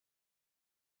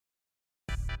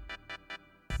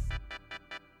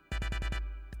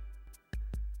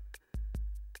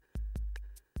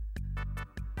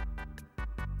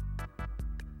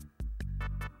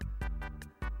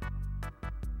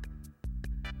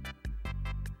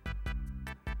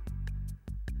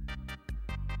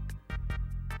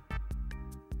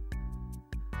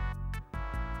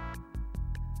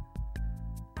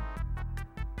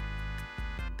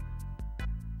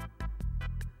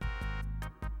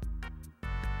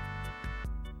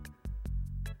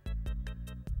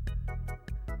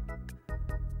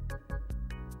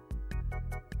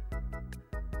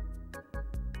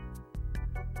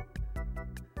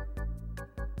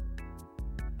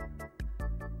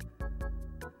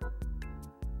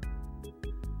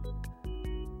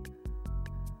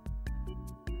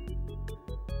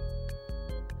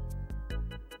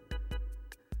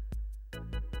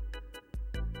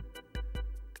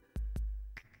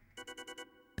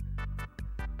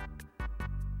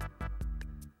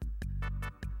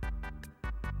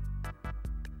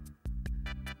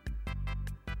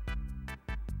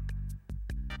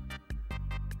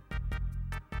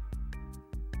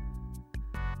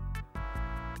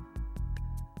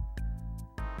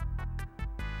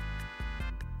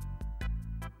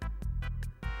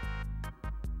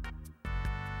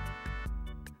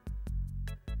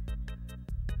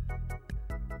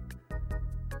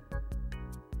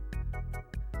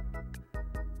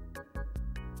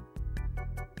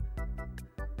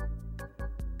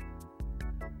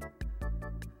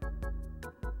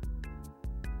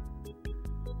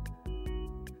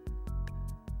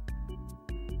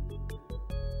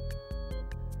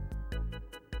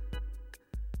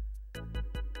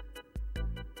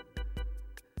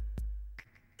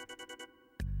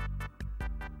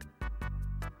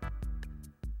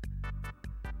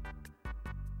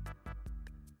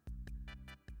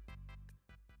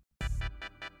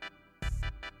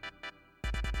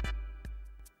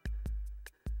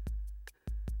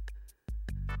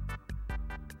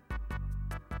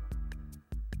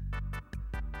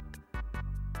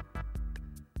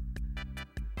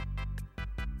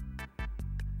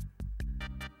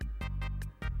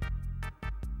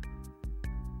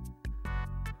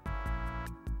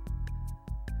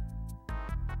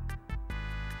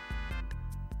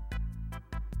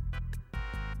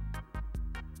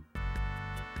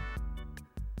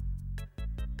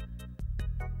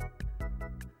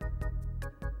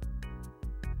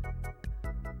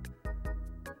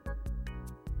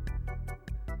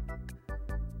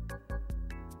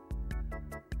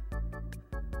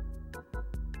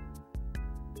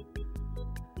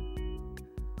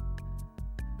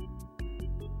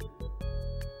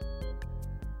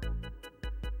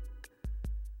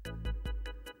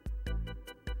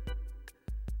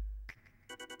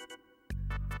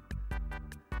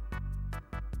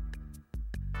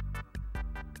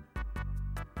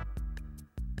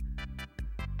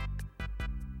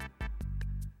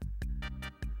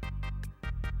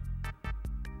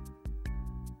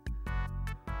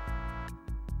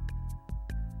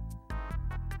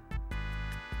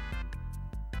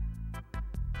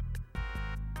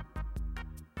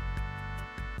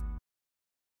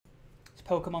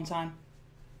Pokemon time.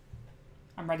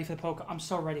 I'm ready for the I'm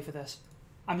so ready for this.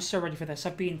 I'm so ready for this.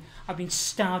 I've been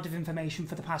starved of information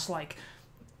for the past like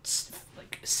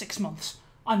 6 months.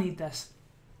 I need this.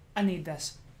 I need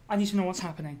this. I need to know what's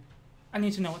happening. I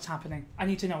need to know what's happening. I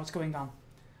need to know what's going on.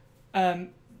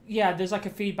 Yeah, there's like a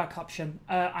feedback option.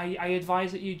 I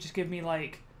advise that you just give me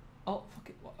like, oh fuck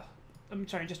it. What? I'm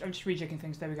sorry. I'm just rejigging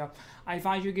things. There we go. I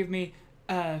advise you give me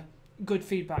good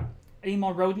feedback. Any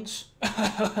more rodents?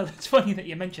 It's funny that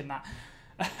you mentioned that.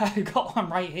 I've got one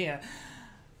right here.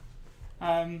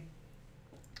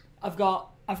 I've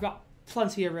got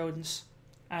plenty of rodents.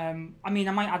 I mean,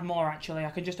 I might add more actually.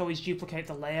 I can just always duplicate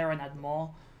the layer and add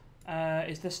more.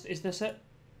 Is this it?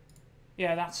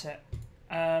 Yeah, that's it.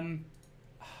 Can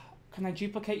I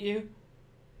duplicate you?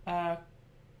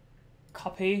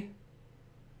 Copy.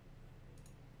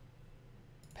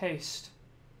 Paste.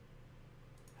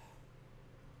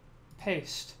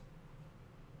 Paste.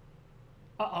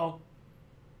 Uh-oh.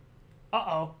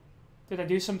 Uh-oh. Did I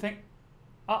do something?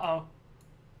 Uh-oh.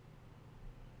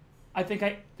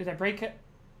 Did I break it?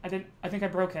 I think I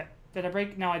broke it. Did I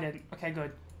break? No, I didn't. Okay,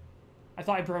 good. I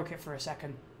thought I broke it for a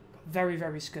second. Very,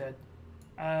 very scared.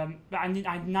 But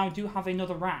I now do have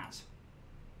another rat.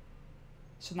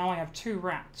 So now I have 2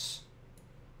 rats.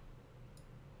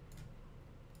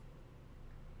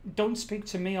 Don't speak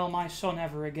to me or my son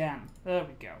ever again. There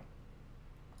we go.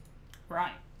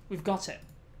 Right, we've got it.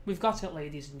 We've got it,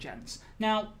 ladies and gents.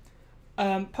 Now,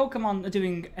 Pokemon are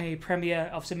doing a premiere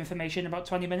of some information in about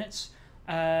 20 minutes.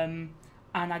 And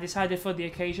I decided for the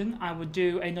occasion I would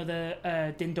do another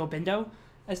Dindo Bindo,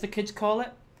 as the kids call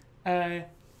it.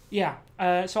 Yeah,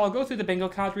 so I'll go through the bingo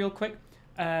card real quick,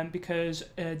 because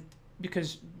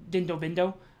Dindo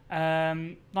Bindo.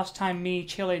 Last time me,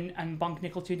 Chillin, and Bonk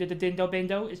Nickel 2 did the Dindo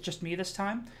Bindo. It's just me this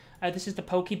time. This is the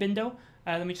Poke Bindo.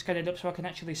 Let me just get it up so I can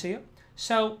actually see it.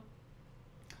 So,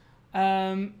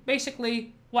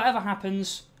 basically, whatever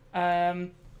happens,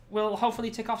 we'll hopefully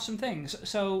tick off some things.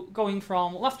 So, going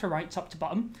from left to right, top to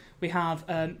bottom, we have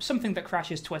something that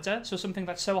crashes Twitter. So something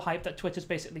that's so hyped that Twitter's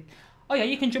basically, oh yeah,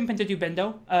 you can jump into do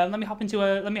Bindo. Let me hop into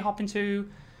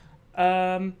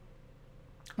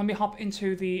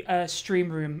the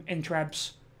stream room in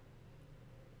Trebs.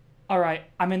 All right,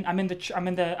 I'm in the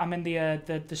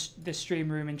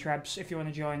stream room in Trebs. If you want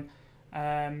to join,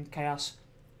 chaos,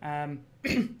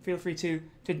 feel free to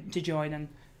join and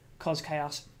cause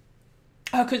chaos.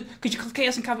 Oh, could you cause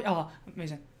chaos and caveat? Oh,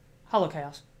 amazing! Hello,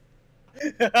 chaos.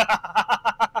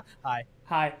 Hi.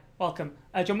 Hi. Welcome.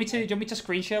 Do you want me to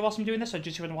screen share whilst I'm doing this, or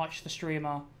just you want to watch the stream?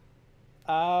 Or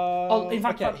in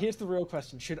fact, okay, here's the real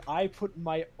question: Should I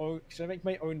make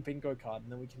my own bingo card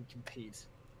and then we can compete?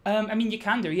 I mean, you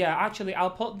can do, yeah. Actually, I'll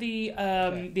put the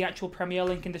actual premiere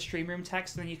link in the stream room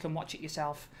text, and then you can watch it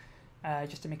yourself,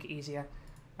 just to make it easier.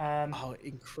 Oh,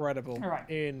 incredible! All right,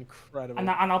 incredible. And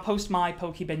I'll post my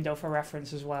Poke Bindo for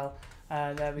reference as well.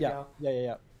 There we go.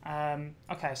 Yeah.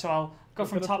 Okay, so I'll go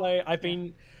from top.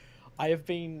 I have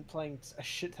been playing a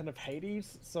shit ton of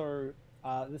Hades, so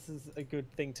this is a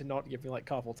good thing to not give me like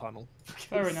carpal tunnel.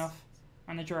 Fair enough.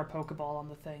 And I draw a Pokeball on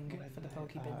the thing for the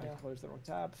Poke Bindo. I closed the wrong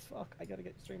tab. Fuck, I gotta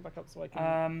get the stream back up so I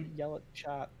can yell at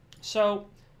chat. So,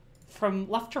 from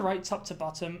left to right, top to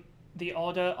bottom, the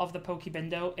order of the Poke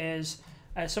Bindo is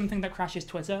something that crashes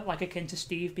Twitter, like akin to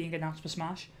Steve being announced for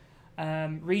Smash.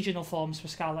 Regional forms for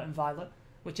Scarlet and Violet,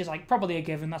 which is like probably a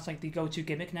given. That's like the go-to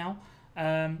gimmick now.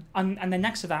 And then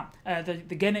next to that,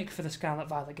 the gimmick for the Scarlet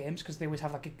Violet games, because they always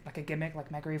have like a gimmick,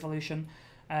 like Mega Evolution.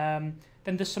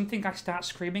 Then there's something I start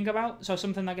screaming about. So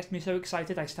something that gets me so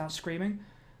excited I start screaming.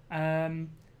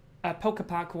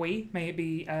 Pokepark Wii,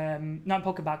 maybe not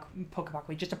Pokepark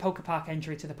Wii, just a Pokepark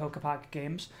entry to the Pokepark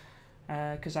games,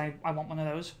 because I want one of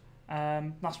those.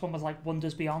 Last one was like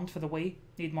Wonders Beyond for the Wii.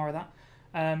 Need more of that.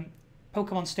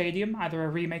 Pokemon Stadium, either a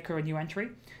remake or a new entry.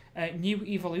 New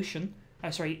Evolution.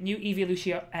 New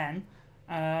Evolution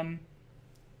N.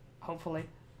 Hopefully.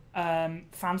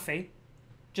 Fanfy.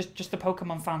 Just the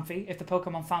Pokemon Fanfy. If the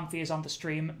Pokemon Fanfy is on the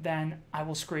stream, then I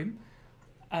will scream.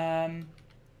 Then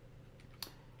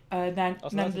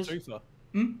that's a twofer.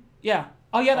 Yeah.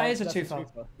 Oh yeah, that is a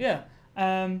twofer. Yeah.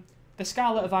 The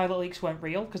Scarlet and Violet leaks weren't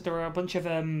real because there were a bunch of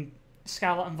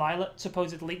Scarlet and Violet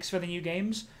supposed leaks for the new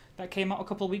games that came out a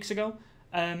couple of weeks ago.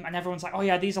 And everyone's like, oh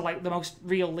yeah, these are like the most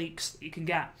real leaks that you can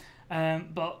get.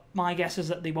 But my guess is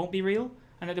that they won't be real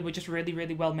and that they were just really,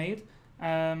 really well made.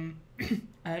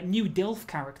 New Dilf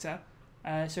character.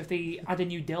 So if they add a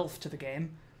new Dilf to the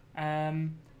game,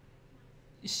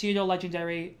 pseudo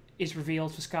legendary is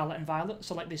revealed for Scarlet and Violet.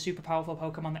 So like the super powerful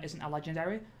Pokemon that isn't a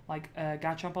legendary, like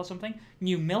Garchomp or something.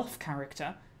 New MILF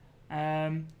character.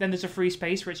 Then there's a free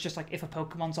space where it's just like if a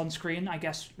Pokemon's on screen, I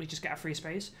guess we just get a free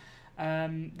space.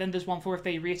 Then there's one for if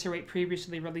they reiterate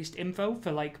previously released info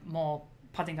for like more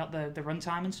padding out the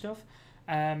runtime and stuff.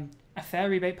 A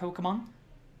fairy bait Pokemon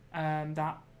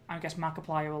that I guess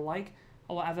Markiplier will like,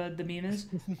 or whatever the meme is.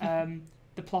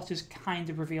 The plot is kind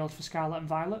of revealed for Scarlet and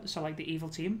Violet, so like the evil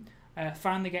team.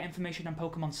 Finally get information on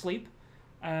Pokemon Sleep.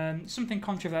 Something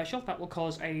controversial that will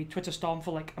cause a Twitter storm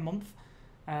for like a month.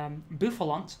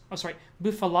 Buffalant. So if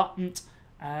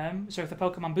the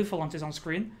Pokemon Buffalant is on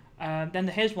screen, then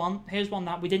here's one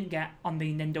that we didn't get on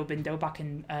the Dindo Bindo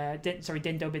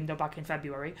back in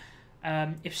February.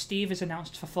 If Steve is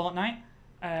announced for Fortnite,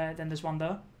 then there's one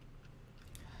there.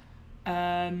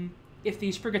 If the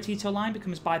Sprigatito line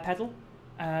becomes bipedal,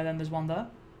 then there's one there.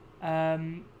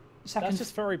 That's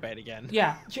just furry bait again.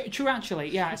 Yeah, true actually.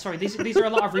 Yeah, sorry, these are a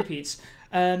lot of repeats.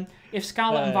 If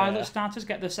Scarlet and Violet starters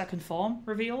get their second form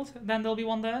revealed, then there'll be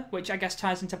one there, which I guess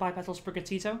ties into bipedal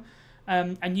Sprigatito.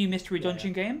 A new Mystery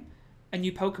Dungeon game, a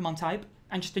new Pokemon type,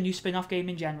 and just a new spin-off game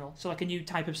in general. So like a new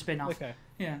type of spin-off. Okay.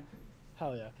 Yeah.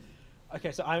 Hell yeah.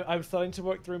 Okay, so I'm starting to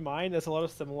work through mine. There's a lot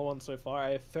of similar ones so far.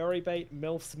 I have furry bait,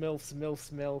 milfs,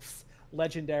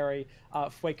 legendary.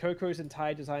 Fuecoco's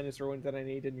entire design is ruined. Then I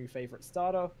need a new favorite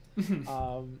starter.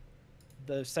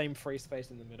 The same free space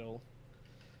in the middle.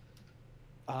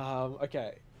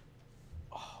 Okay.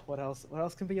 Oh, what else? What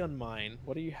else can be on mine?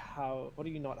 What do you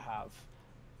not have?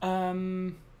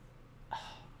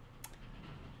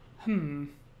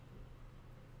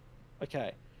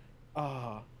 Okay.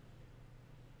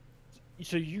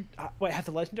 So you wait? Have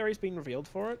the legendaries been revealed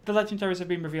for it? The legendaries have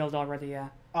been revealed already. Yeah.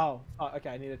 Oh,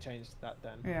 okay. I need to change that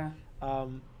then. Yeah.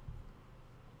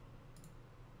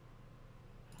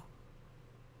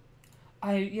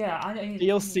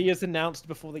 DLC is announced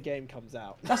before the game comes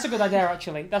out. That's a good idea,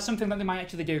 actually. That's something that they might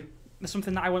actually do. That's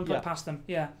something that I wouldn't put past them.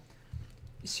 Yeah.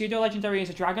 Pseudo legendary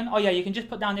is a dragon. Oh yeah, you can just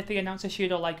put down if they announce a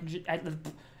pseudo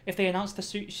if they announce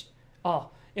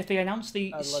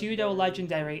the pseudo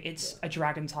legendary, it's a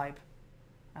dragon type.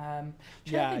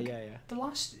 Yeah. The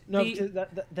last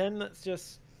then that's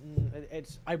just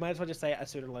it's. I might as well just say a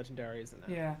pseudo legendary, isn't it?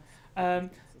 Yeah. I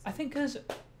think there's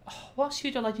what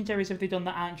pseudo legendaries have they done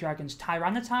that aren't dragons?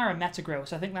 Tyranitar and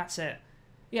Metagross. I think that's it.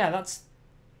 Yeah, that's.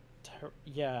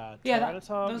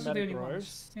 Tyranitar, those are the only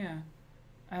ones. Yeah.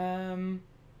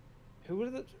 Who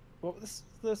were what was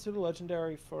the pseudo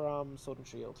legendary for Sword and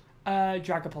Shield?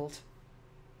 Dragapult.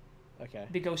 Okay.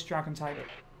 The ghost dragon type.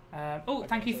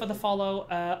 Thank you for the follow.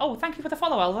 Thank you for the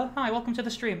follow, Elva. Hi, welcome to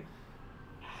the stream.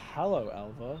 Hello,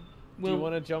 Elva. Do you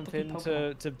want to jump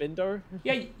into Bindo?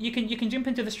 Yeah, you can jump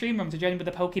into the stream room to join with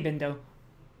the Pokebindo.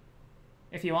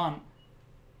 If you want.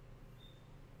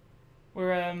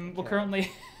 We're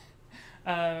currently.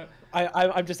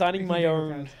 I'm designing my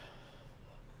own.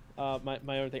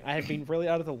 My own thing. I have been really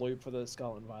out of the loop for the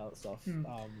Scarlet and Violet stuff.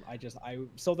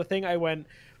 So the thing I went.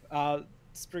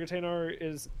 Sprigatito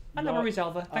is. No worries,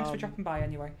 Elva. Thanks for dropping by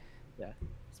anyway. Yeah,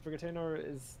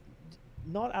 Sprigatito is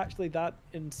not actually that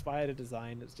inspired a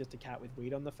design. It's just a cat with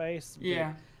weed on the face.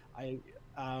 Yeah.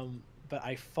 But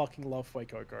I fucking love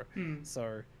Fuecoco.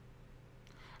 So.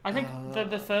 I think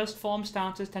the first form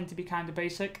starters tend to be kind of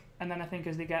basic, and then I think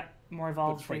as they get more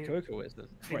evolved. But Fuecoco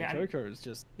isn't. Fuecoco is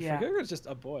just. Yeah. Fuecoco is just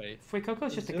a boy. Fuecoco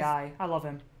is just a guy. I love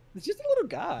him. It's just a little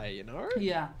guy, you know.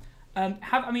 Yeah.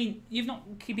 You've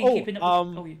not been keeping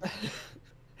up with...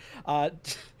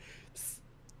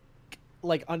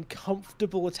 like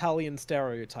uncomfortable Italian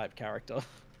stereotype character.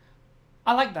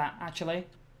 I like that, actually.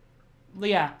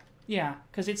 Yeah,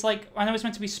 because it's like, I know it's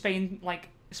meant to be Spain,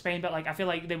 but like I feel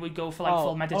like they would go for like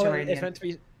full Mediterranean. It's meant to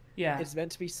be. Yeah. It's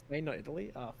meant to be Spain, not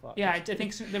Italy. Oh fuck. Yeah, I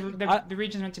think the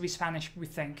region's meant to be Spanish. We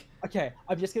think. Okay,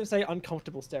 I'm just gonna say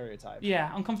uncomfortable stereotype.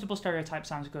 Yeah, uncomfortable stereotype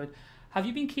sounds good. Have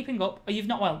you been keeping up? You've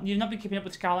not been keeping up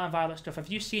with Scarlet and Violet stuff. Have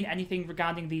you seen anything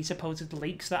regarding the supposed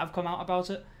leaks that have come out about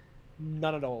it?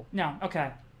 None at all. No.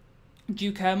 Okay. Do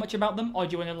you care much about them, or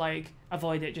do you want to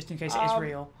avoid it just in case it is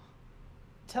real?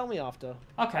 Tell me after.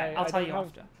 Okay, I'll tell you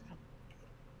after.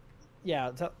 Yeah,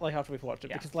 after we've watched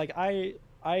it, because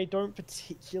I don't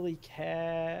particularly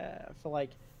care for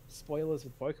spoilers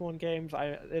with Pokemon games.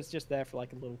 It's just there for a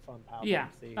little fun power. Yeah,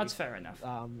 that's fair enough.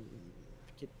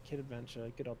 Kid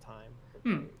adventure, good old time.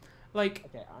 Okay,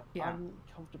 I'm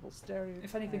comfortable staring.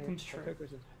 If anything comes true.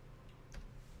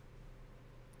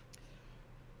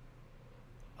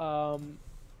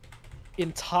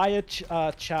 Entire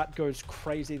chat goes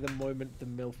crazy the moment the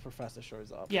MILF professor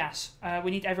shows up. Yes, we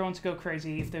need everyone to go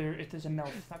crazy if there's a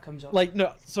MILF that comes up.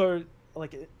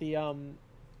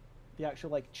 the actual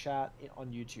like chat on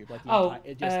YouTube, like Oh,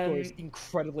 it just goes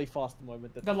incredibly fast the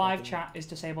moment that the live chat is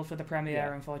disabled for the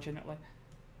premiere, unfortunately.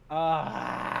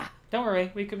 Don't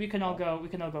worry, we can all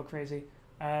go crazy.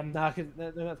 Nah, cause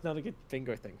that's not a good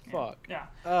bingo thing. Fuck. Yeah.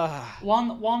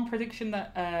 One prediction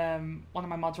that one of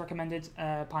my mods recommended,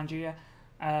 Pangea,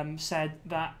 said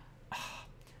that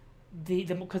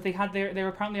because they're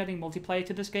apparently adding multiplayer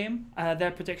to this game.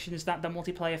 Their prediction is that the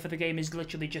multiplayer for the game is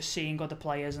literally just seeing other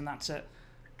players and that's it.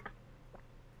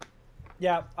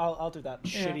 Yeah, I'll do that.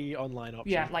 Shitty online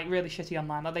option. Yeah, like really shitty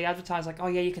online. Like they advertise like, oh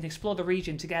yeah, you can explore the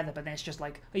region together, but then it's just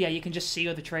like, oh yeah, you can just see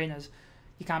other trainers.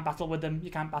 You can't battle with them.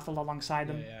 You can't battle alongside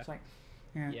them. Yeah. It's like,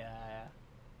 Yeah.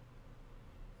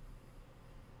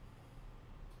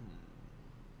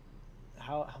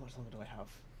 How much longer do I have?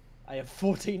 I have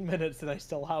 14 minutes, and I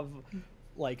still have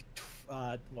like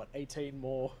 18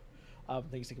 more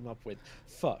things to come up with.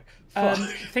 Fuck.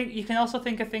 You can also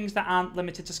think of things that aren't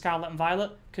limited to Scarlet and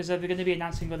Violet because they're going to be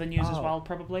announcing other news as well,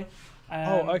 probably.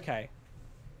 Okay.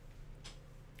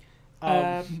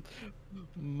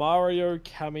 Mario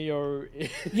cameo.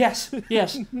 Yes. Yeah,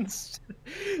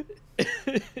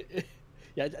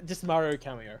 just Mario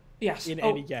cameo. Yes. In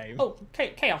any game. Oh,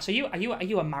 Chaos. Are you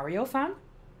a Mario fan?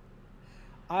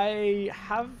 I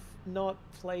have not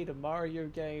played a Mario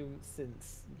game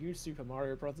since New Super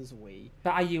Mario Bros. Wii.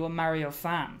 But are you a Mario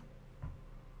fan?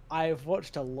 I've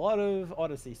watched a lot of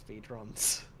Odyssey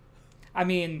speedruns. I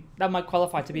mean, that might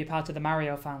qualify to be a part of the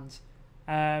Mario fans.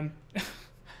 I'm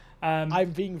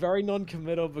being very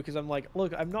non-committal because I'm like,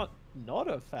 look, I'm not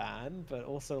a fan, but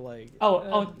also like.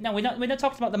 Oh no, we're not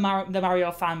talking about the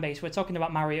Mario fan base. We're talking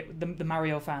about the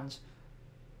Mario fans.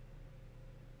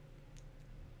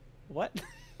 What?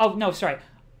 Oh no, sorry.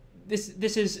 This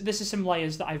is some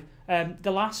layers that I've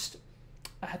the last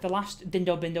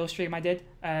Dindo Bindo stream I did,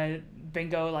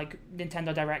 Bingo like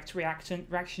Nintendo Direct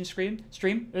reaction stream.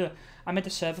 I made a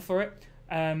server for it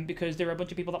because there were a bunch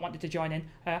of people that wanted to join in.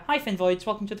 Hi Finvoids,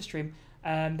 welcome to the stream.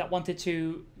 That wanted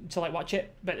to like watch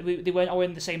it, but they weren't all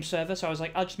in the same server, so I was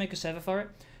like, I'll just make a server for it.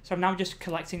 So I'm now just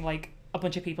collecting like a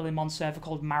bunch of people in one server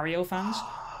called Mario fans.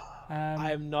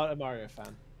 I am not a Mario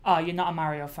fan. Oh, you're not a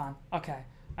Mario fan. Okay.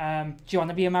 Do you want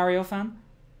to be a Mario fan?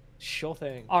 Sure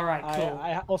thing. All right, cool.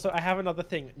 I have another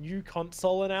thing. New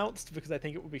console announced because I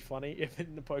think it would be funny if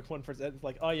in the Pokemon presents it's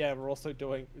like, oh yeah, we're also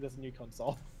doing there's a new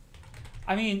console.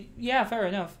 I mean, yeah, fair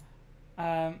enough.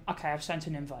 Okay, I've sent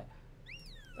an invite.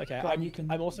 Okay,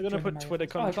 I'm also going to put Twitter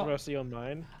controversy on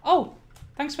mine. Oh,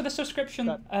 thanks for the subscription,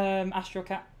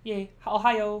 AstroCat. Yay.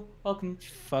 Ohio, welcome.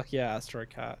 Fuck yeah,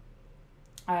 AstroCat.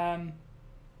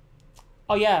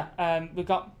 Oh yeah, we've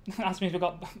got. That means we've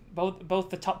got both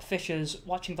the top fishers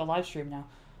watching the live stream now.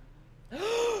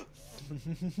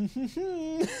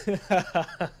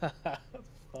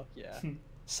 Fuck yeah.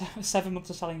 7 months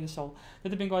of selling your soul.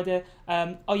 Another bingo idea.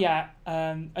 Oh yeah.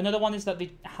 Another one is that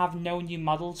they have no new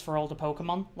models for all the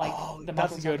Pokemon. Like the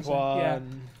that's models a good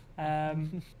one. Yeah.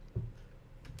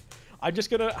 I'm just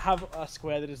gonna have a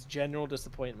square that is general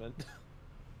disappointment.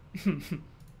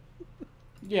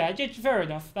 Yeah, fair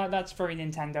enough. That's very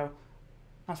Nintendo.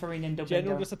 That's very Nintendo.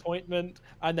 General disappointment,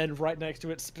 and then right next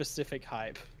to it, specific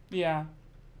hype. Yeah.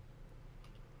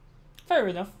 Fair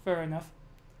enough.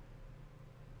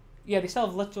 Yeah, they still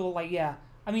have little I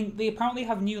mean, they apparently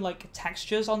have new like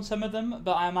textures on some of them,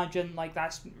 but I imagine like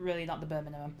that's really not the bare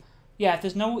minimum. Yeah, if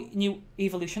there's no new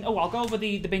evolution. Oh, I'll go over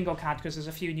the bingo card because there's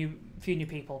a few new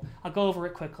people. I'll go over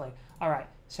it quickly. All right.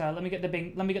 So let me get the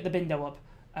bindo up.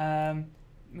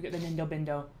 Let me get the Nindo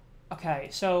Bindo. Okay,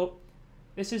 so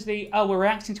this is we're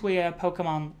reacting to a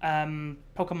Pokemon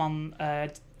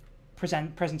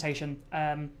presentation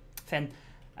thing.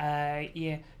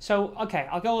 Yeah. So okay,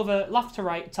 I'll go over left to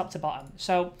right, top to bottom.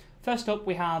 So first up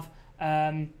we have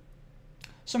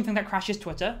something that crashes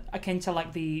Twitter, akin to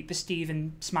like the Steve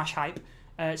and Smash hype.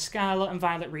 Scarlet and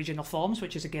Violet regional forms,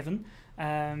 which is a given.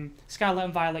 Scarlet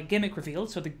and Violet gimmick revealed,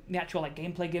 so the actual like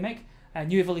gameplay gimmick.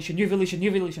 New evolution.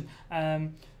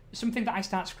 Something that I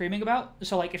start screaming about.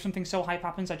 So like if something so hype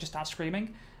happens, I just start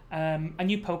screaming. A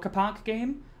new Pokepark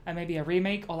game, maybe a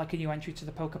remake or like a new entry to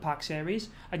the Pokepark series.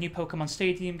 A new Pokemon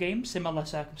Stadium game, similar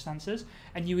circumstances.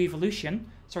 A new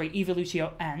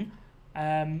Evolutio N.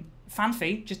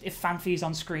 Fanfy, just if Fanfy is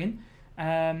on screen.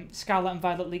 Scarlet and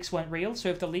Violet leaks weren't real, so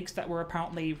if the leaks that were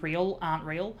apparently real aren't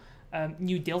real.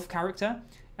 New Dilf character.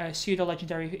 Pseudo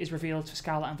legendary is revealed for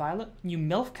Scarlet and Violet. New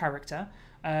MILF character.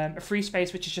 A free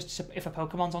space, which is just if a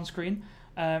Pokemon's on screen.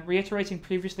 Reiterating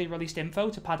previously released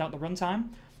info to pad out the runtime.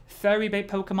 Furry bait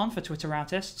Pokemon for Twitter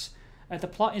artists. The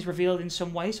plot is revealed in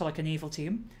some way, so like an evil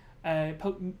team.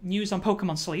 News on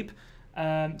Pokemon Sleep.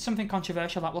 Something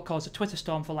controversial that will cause a Twitter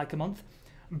storm for like a month.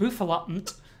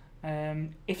 Boofalottant.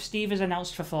 If Steve is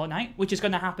announced for Fortnite, which is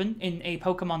going to happen in a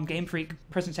Pokemon Game Freak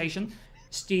presentation,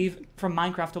 Steve from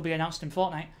Minecraft will be announced in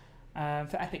Fortnite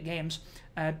for Epic Games.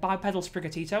 Bipedal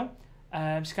Sprigatito,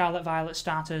 Scarlet Violet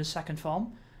Starter's second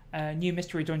form, new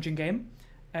Mystery Dungeon game,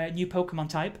 new Pokemon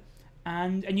type,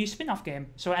 and a new spin-off game.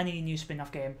 So any new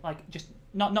spin-off game, like just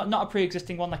not a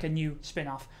pre-existing one, like a new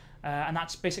spin-off, and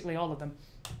that's basically all of them.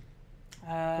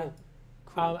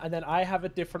 Cool. And then I have a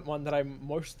different one that I'm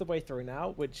most of the way through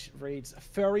now, which reads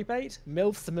Furry Bait,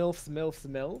 MILFs, MILFs, MILFs,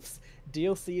 MILFs.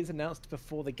 DLC is announced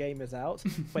before the game is out.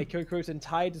 Fuecoco's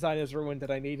entire design is ruined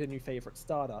and I need a new favorite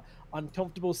starter.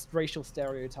 Uncomfortable racial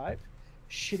stereotype.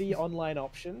 Shitty online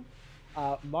option.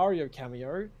 Mario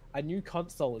cameo. A new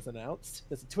console is announced.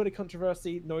 There's a Twitter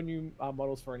controversy. No new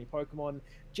models for any Pokemon.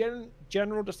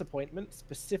 General disappointment.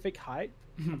 Specific hype.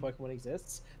 Pokemon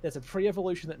exists. There's a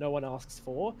pre-evolution that no one asks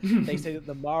for. They say that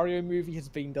the Mario movie has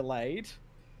been delayed.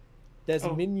 There's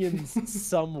minions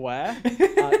somewhere.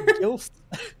 Gilfs.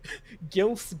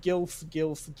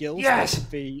 Yes! That could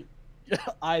be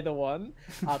either one.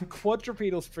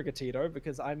 Quadrupedal Sprigatito,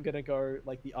 because I'm gonna go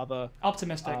like the other.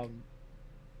 Optimistic.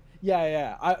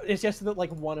 Yeah. It's just that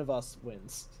like one of us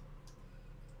wins.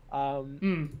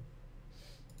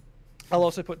 I'll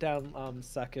also put down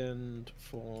second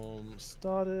form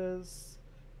starters.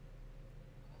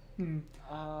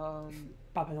 Bipedal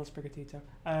Sprigatito.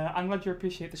 I'm glad you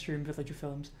appreciate the stream Villager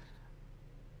films.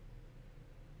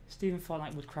 Steven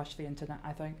Fortnite would crash the internet,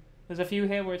 I think. There's a few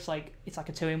here where it's like a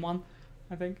 2-in-1,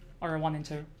 I think, or a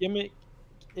 1-in-2. Gimmick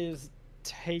is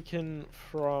taken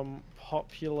from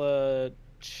popular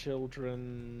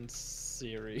children's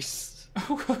series.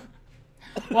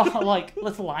 Well, like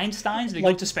Little Einsteins, they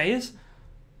go to space.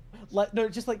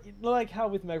 Just like how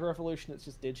with Mega Evolution, it's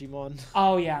just Digimon.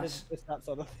 Oh yes, it's that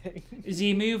sort of thing.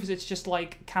 Z moves, it's just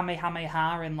like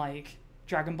Kamehameha in like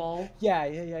Dragon Ball. Yeah.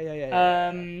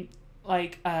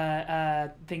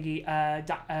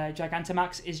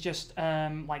 Gigantamax is just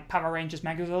like Power Rangers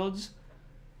Megazords.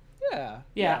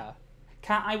 Yeah.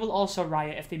 Cat, I will also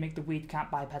riot if they make the Weed Cat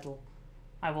bipedal.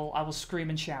 I will scream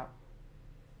and shout.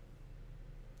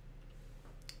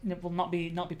 It will not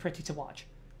be pretty to watch.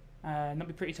 Not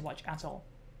be pretty to watch at all.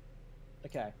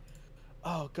 Okay.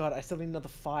 Oh god, I still need another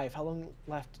 5. How long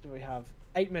left do we have?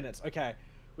 8 minutes. Okay,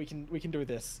 we can do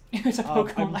this. It's a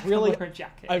Pokemon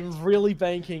jacket. I'm really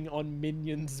banking on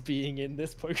minions being in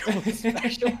this Pokemon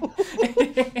special.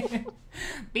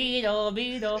 Beetle.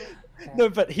 Okay. No,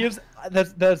 but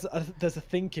there's a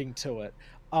thinking to it.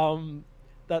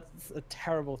 That's a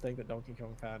terrible thing that Donkey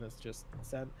Kong fan has just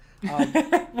said.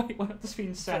 Wait, what has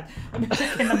been said? I'm in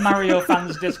the Mario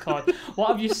fans Discord. What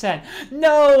have you said?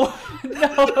 No,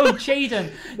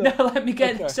 Jaden. No, let me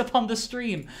get this up on the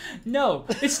stream. No,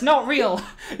 it's not real.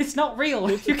 It's not real.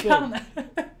 You can't.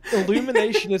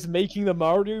 Illumination is making the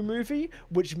Mario movie,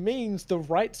 which means the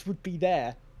rights would be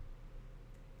there.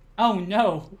 Oh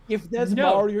no. If there's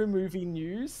Mario movie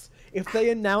news, if they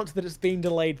announce that it's been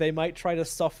delayed, they might try to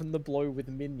soften the blow with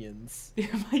minions. They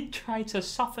might try to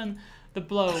soften the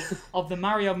blow of the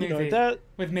Mario movie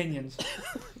with minions.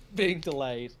 Being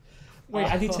delayed.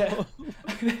 Wait, I need to...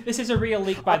 This is a real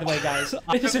leak, by the way, guys.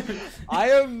 I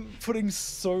am putting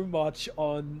so much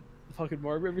on fucking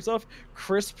Mario movie stuff.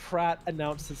 Chris Pratt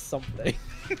announces something.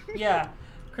 Yeah.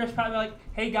 Chris Pratt will be like,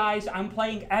 hey guys, I'm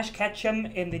playing Ash Ketchum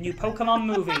in the new Pokemon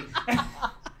movie.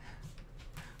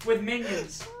 With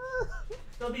minions.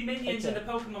 There'll be minions in the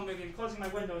Pokemon movie. I'm closing my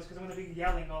windows because I'm going to be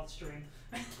yelling all the stream.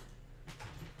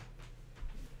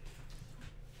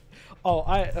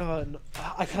 I kind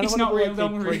of It's not real,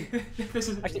 don't worry.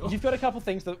 Actually, you've got a couple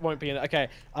things that won't be in it. Okay,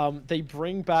 they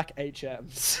bring back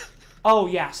HMs. Oh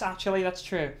yes, actually that's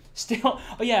true. Still,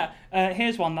 oh yeah.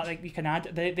 Here's one that you can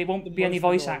add. They won't be any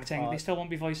voice acting. They still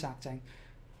won't be voice acting.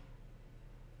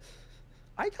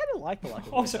 I kind of like the lack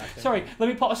of voice acting. Sorry, let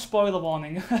me put a spoiler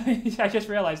warning. I just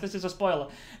realised this is a spoiler.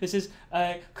 This is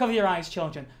cover your eyes,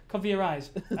 children. Cover your eyes.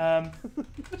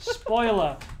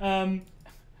 Spoiler.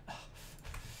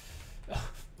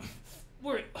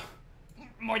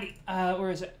 Morty. Where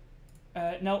is it?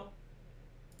 No.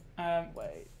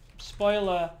 Wait.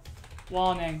 Spoiler.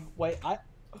 Warning. Wait, why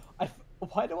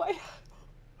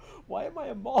am I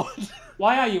a mod?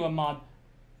 Why are you a mod?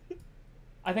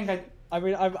 I mean,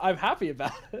 I'm happy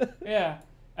about it. Yeah.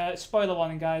 Spoiler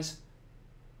warning, guys.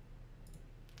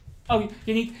 Oh,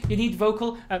 you need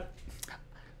vocal.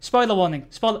 Spoiler warning.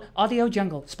 Spoiler. Audio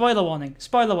jungle. Spoiler warning.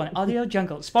 Spoiler warning. Audio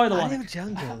jungle. Spoiler warning. Audio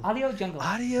jungle. Audio jungle.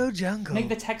 Audio jungle. Make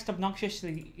the text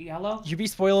obnoxiously yellow. You be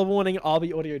spoiler warning. I'll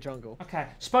be audio jungle. Okay.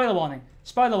 Spoiler warning.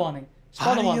 Spoiler warning.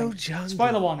 Spoiler audio warning. jungle.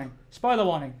 Spoiler warning. Spoiler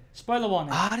warning. Spoiler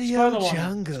warning. Audio Spoiler warning.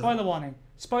 jungle. Spoiler warning.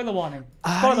 Spoiler warning.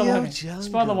 Spoiler Audio warning. jungle.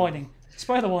 Spoiler warning.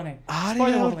 Spoiler warning. Spoiler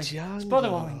Audio warning. jungle. Spoiler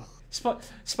warning. Spider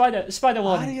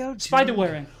warning. Audio Spider jungle.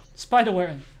 wearing. Spider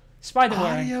wearing. Spider Audio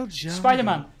wearing. jungle.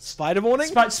 Spider-Man. Spider warning.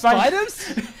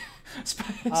 Spiders.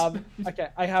 Spiders. Okay,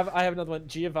 I have another one.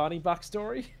 Giovanni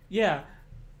backstory. Yeah.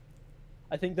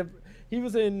 I think he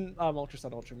was in Ultra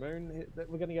Sun, Ultra Moon.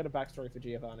 We're gonna get a backstory for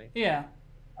Giovanni. Yeah.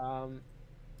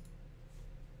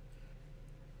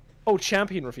 Oh,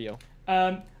 champion reveal.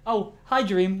 Oh, hi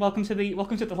Dream. Welcome to the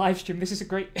live stream. This is a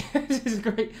great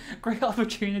great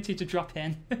opportunity to drop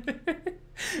in.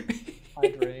 Hi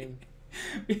Dream.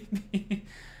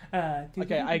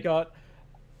 Okay, I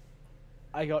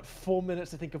got 4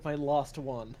 minutes to think of my last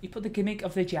one. You put the gimmick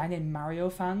of the Jan in Mario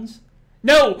fans?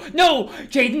 No,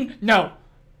 Jaden, no,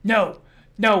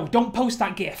 don't post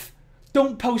that GIF.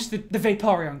 Don't post the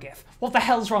Vaporeon GIF. What the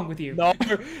hell's wrong with you? No.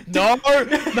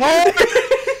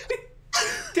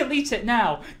 Delete it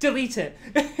now. Delete it.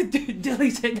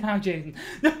 Delete it now, Jaden.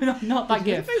 No, not that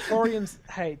GIF.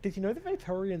 Hey, did you know the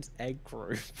Vaporeon's egg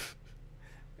group?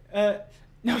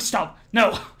 No, stop.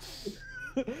 No.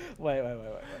 Wait.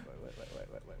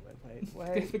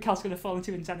 The cat's gonna fall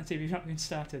into insanity if you've not been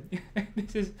started.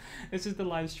 This is the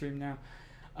live stream now.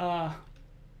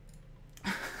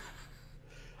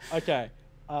 Okay.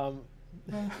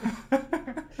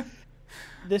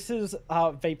 This is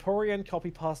Vaporeon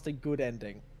copy pasta good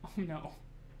ending. Oh no.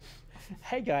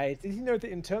 Hey guys, did you know that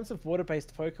in terms of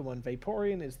water-based Pokemon,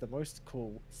 Vaporeon is the most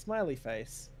cool? Smiley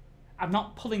face. I'm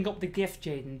not pulling up the GIF,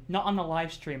 Jaden. Not on the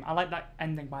live stream. I like that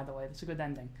ending, by the way. That's a good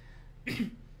ending.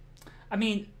 I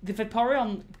mean, the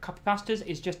Vaporeon copypastas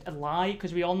is just a lie,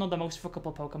 because we all know the most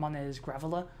fuckable Pokemon is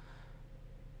Graveler.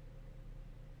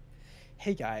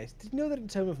 Hey guys, did you know that in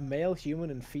terms of male, human,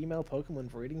 and female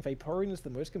Pokemon breeding, Vaporeon is the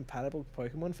most compatible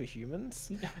Pokemon for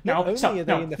humans? No, Not stop, only are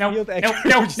they no, in the no, field no, extra,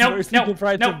 no, which is no, mostly no,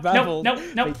 comprised no, of Babel, no,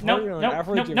 Vaporeon on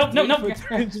average no, of no, 3 foot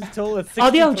 2 inches tall and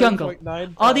Audio jungle.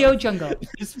 63.9 Audio pounds. jungle.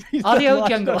 This means Audio they're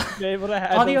jungle. large enough to be able to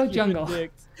handle Audio human jungle.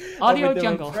 dicks. Audio And with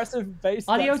their jungle. impressive base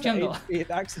Audio stats to jungle. HP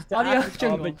and access to Audio acid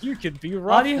jungle. armor, you could be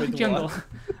rough Audio with jungle. one.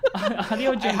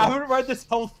 Audio I jungle. haven't read this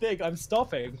whole thing. I'm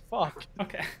stopping. Fuck.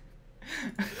 Okay.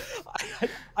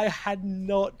 I had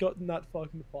not gotten that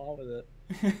fucking far with it.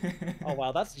 Oh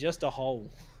wow, that's just a hole.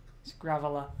 It's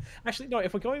Graveler. Actually, no.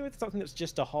 If we're going with something that's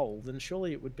just a hole, then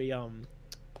surely it would be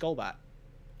Golbat.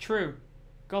 True.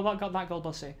 Golbat got that gold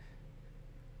bussy.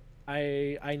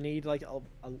 I need like a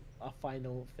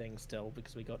final thing still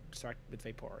because we got distracted with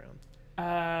Vaporeon.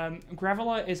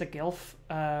 Graveler is a gilf.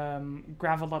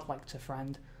 Graveler liked a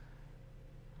friend.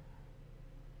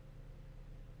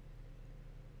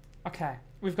 Okay,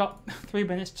 we've got 3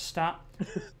 minutes to start.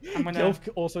 I'm gonna... Gilf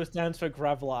also stands for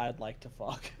Graveler I'd like to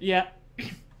fuck. Yeah.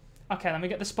 Okay, let me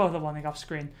get the spoiler warning off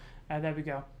screen. There we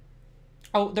go.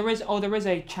 Oh, there is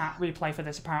a chat replay for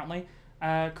this apparently.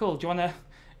 Cool. Do you wanna?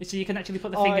 So you can actually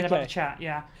put the thing in about the chat.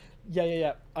 Yeah.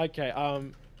 Yeah. Okay.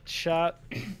 Chat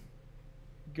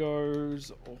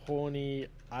goes horny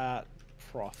at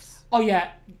profs. Oh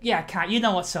yeah, Kat. You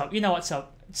know what's up.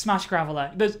 Smash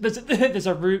Graveler.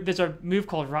 There's a move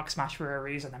called Rock Smash for a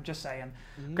reason. I'm just saying.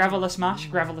 Graveler Smash.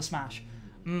 Graveler.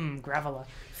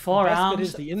 Four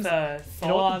arms. You know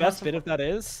what the best bit of that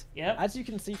is? Yep. As you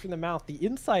can see from the mouth, the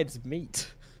inside's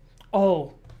meat.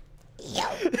 Oh.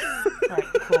 Right,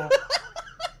 cool.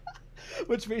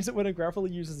 Which means that when a Graveler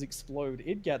uses Explode,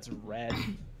 it gets red.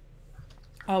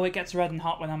 Oh, it gets red and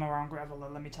hot when I'm around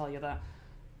Graveler, let me tell you that.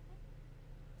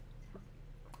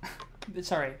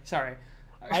 Sorry.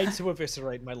 I need to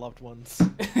eviscerate my loved ones.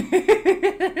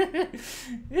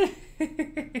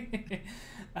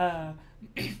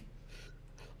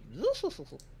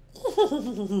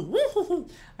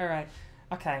 Alright.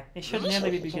 Okay, it should nearly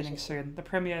be beginning soon. The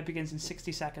premiere begins in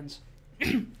 60 seconds.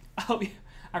 Oh, yeah.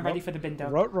 I'm ready for the bindo.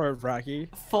 Rotro Raggy.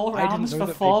 4 rounds for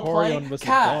 4 play.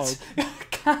 Cat.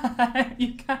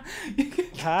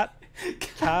 Cat.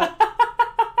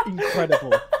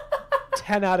 Incredible.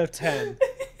 10 out of 10.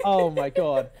 Oh my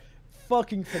god.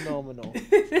 Fucking phenomenal.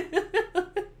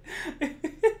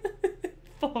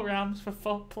 4 rounds for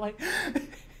 4 play.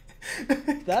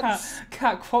 That's...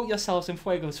 Cat, quote yourselves in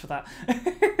fuegos for that.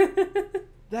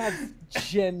 That's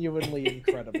genuinely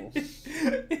incredible.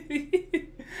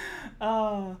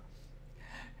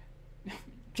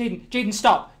 Jaden,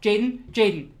 stop.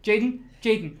 Jaden.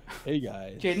 Jaden. Hey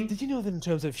guys. Jaden? Did you know that in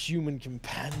terms of human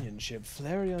companionship,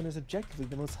 Flareon is objectively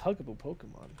the most huggable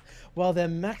Pokemon? While their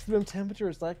maximum temperature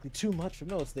is likely too much for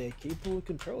most, they are capable of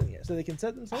controlling it, so they can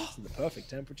set themselves to the perfect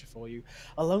temperature for you.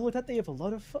 Along with that, they have a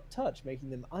lot of foot touch,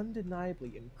 making them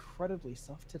undeniably incredibly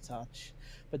soft to touch.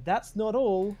 But that's not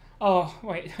all. Oh,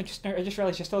 wait, I just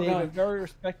realized you're still They have a going. very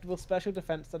respectable special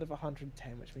defense set of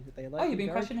 110, which means that they are likely you've been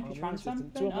very questioning if you calm and transform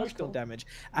resistant them? to No, that's emotional cool. damage.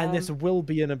 And this will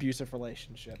be an abusive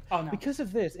relationship. Oh, no. Because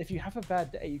of this, if you have a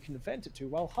bad day, you can vent it to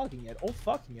while hugging it or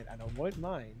fucking it, and it won't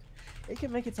mind. It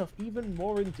can make itself even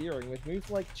more endearing with moves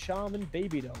like Charm and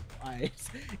Baby Doll Eyes,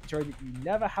 ensuring that you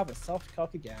never have a soft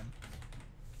cock again.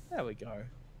 There we go.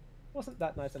 Wasn't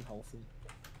that nice and wholesome?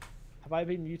 Have I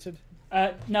been muted?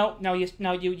 No,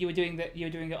 you were doing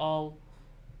it all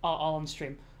on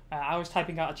stream. I was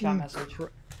typing out a chat message.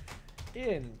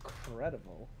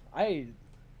 Incredible.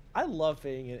 I love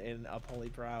being in a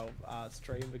Polybrow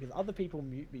stream because other people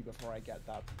mute me before I get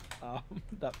that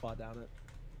that far down it.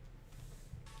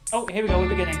 Oh, here we go. We're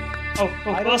beginning. Oh,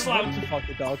 I that's don't loud. want to fuck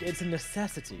the dog. It's a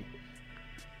necessity.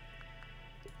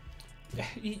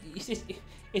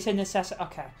 It's a necessity.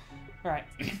 Okay, right.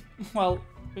 Well,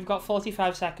 we've got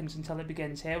 45 seconds until it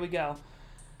begins. Here we go.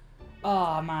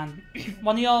 Oh man,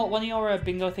 one of your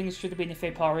bingo things should have been if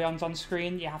Vaporeon's on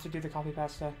screen. You have to do the copy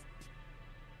pasta.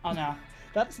 Oh no.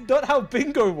 That's not how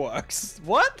bingo works.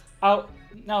 What? Oh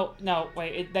no,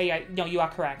 wait. No, you are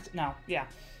correct. No, yeah.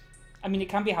 I mean, it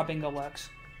can be how bingo works.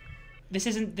 This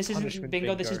isn't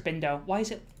bingo. This is bindo. Why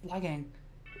is it lagging?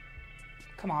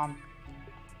 Come on.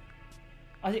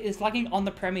 It's lagging on the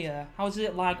Premiere. How is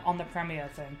it lag on the Premiere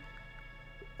thing?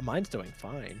 Mine's doing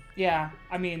fine. Yeah,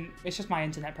 I mean, it's just my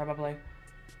internet probably.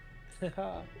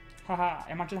 Haha,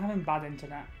 imagine having bad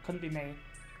internet. Couldn't be me.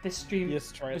 This stream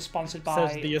was sponsored by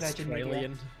Says the Virgin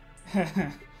Australian.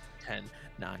 Media. 10,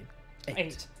 9,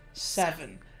 8,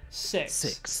 7, 6,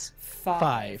 6,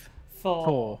 5,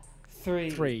 4, 3,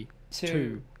 3,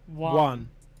 2, 1. 1.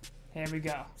 Here we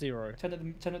go. 0. Turn up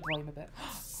the volume a bit.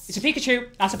 It's a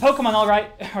Pikachu! That's a Pokemon,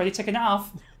 alright. Already taking it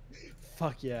off.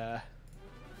 Fuck yeah.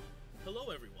 Hello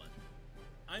everyone,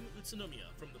 I'm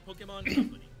Utsunomiya from the Pokémon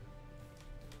Company.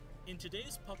 In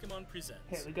today's Pokémon Presents,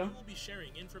 Here we go. will be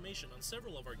sharing information on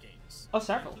several of our games, Oh,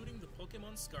 several. including the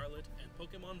Pokémon Scarlet and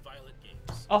Pokémon Violet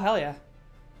games. Oh, hell yeah.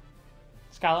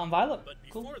 Scarlet and Violet. But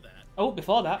Cool. before that, Oh,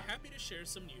 before that. I'm happy to share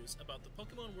some news about the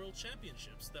Pokemon World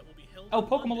Championships that will be held Oh, in Pokemon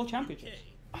London, World UK Championships.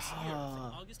 this year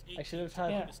from August 18th I should have to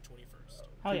had August 21st.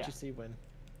 Hell yeah. PGC win.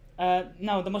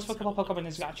 No, the most fuckable Pokemon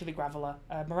is actually Graveler.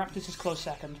 Maractus is close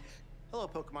second. Hello,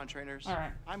 Pokemon trainers.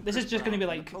 Alright. I'm This Chris is just going to be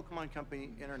Brown like... from the Pokemon Company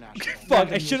International. Fuck, I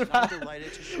Random should have I'm had.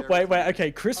 delighted to share Wait, with you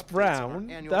okay, Chris updates on our Brown.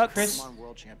 annual That's. Chris- Pokemon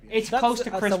World Championship. It's That's close to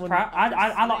Chris someone- Pratt.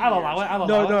 I'll allow it. I'll allow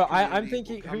No, it. no, community I'm will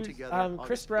thinking come who. together Chris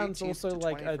August Brown's 18th also to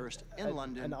like 21st in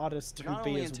London an artist to who not be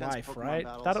only his intense wife, Pokemon right?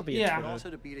 battles, That'll be a Yeah. but Twitter. also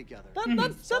to be together. That's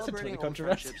a Celebrating Twitter old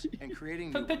controversy. friendships and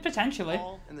creating new ones, Potentially.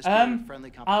 all in the spirit of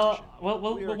friendly competition.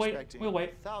 We'll We are wait. expecting We'll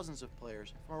wait. thousands of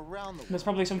players from around the world. There's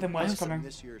probably something worse in coming.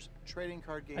 this year's trading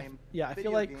card game. Yeah, I feel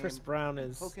video like Chris game, Brown and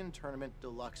is Pokken Tournament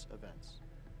Deluxe events.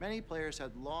 Many players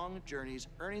had long journeys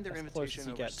earning their as close as invitation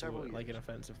you over get to several years. like an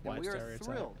offensive And white we are stereotype.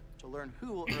 thrilled to learn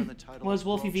who will earn the title. Was of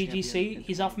Wolfie World Champion VGC? in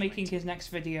He's off making 2019. his next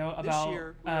video This about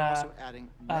year, we are also adding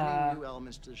many new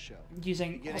elements to the show.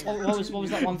 using beginning what was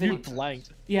that one You video?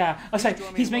 blanked. Yeah, I was like,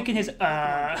 Join me he's in making his welcoming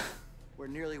Pokemon where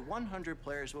nearly 100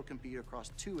 players will compete across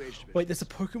 2 age divisions. Wait, there's a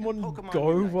Pokemon, Pokemon Go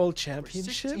Unite, World where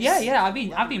Championship? 16 Yeah, I've been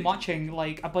collaborating watching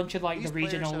like a bunch of like These the players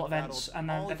regional have events, battled and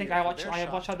then all I think year I for watched their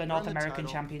like shot the to North earn the American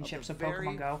title Championships of of the very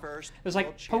Pokemon Go. first There's like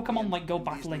world Pokemon champion like Go in these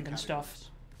new battling and stuff. categories.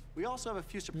 We also have a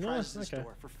few surprises in okay.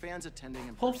 store for fans attending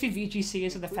in Wolfie person. VGC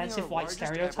is an including offensive our white largest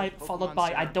ever stereotype, followed Pokemon by I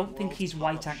Center don't think World he's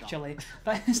white pop-up shop. actually.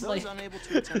 That is For like those unable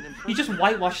to attend in you just person,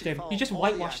 whitewashed you him. can You just follow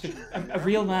all the whitewashed him. action A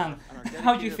real man. on our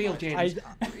How do you dedicated feel, live James?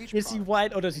 streams for each Is he product,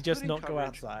 white or does he just including not go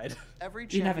coverage outside? Every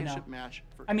You never know. championship match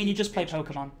for I mean, you each just play age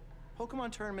division. Pokemon.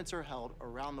 Pokemon tournaments are held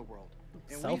around the world.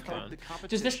 And we Self-con. hope the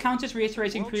Does this competition count as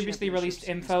reiterating World previously released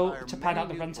Championships info inspire to pad out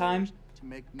the many new runtime? players to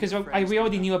make new Because friends we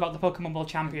already together. knew about the Pokemon World And one more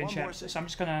Championships, thing. so I'm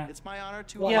just gonna. It's my honor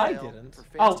to Well, I unveil didn't. for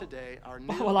fans Oh. today our new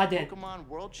Well, I did. Pokemon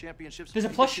World Championships. There's a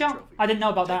plush Pikachu shop? trophy. I didn't know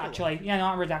about Take that a look. actually. Yeah, no,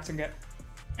 I'm redacting it.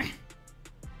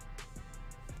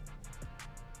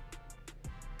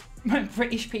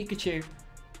 British Pikachu.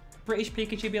 British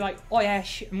Pikachu be like, oh yeah,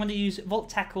 I'm gonna use Volt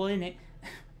Tackle in it.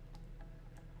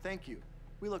 Thank you.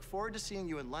 We look forward to seeing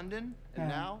you in London. And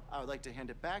now I would like to hand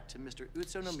it back to Mr.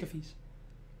 Utsunomiya. Stuffies.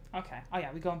 Okay. Oh yeah,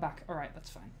 we're going back. All right, that's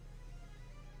fine.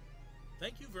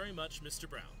 Thank you very much, Mr.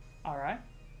 Brown. All right.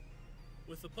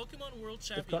 With the Pokemon World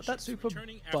They've got that Championships super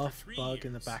returning after buff 3 bug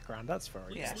in the years, background. That's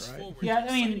very please Yeah. good, look right? forward to Yeah, I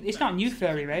mean, exciting it's not new battles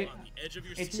furry, keeping right? you on the edge of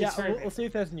your It's seat. Yeah, very we'll see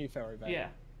if there's a new fairy bait. Yeah.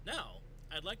 Now,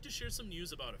 I'd like to share some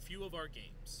news about a few of our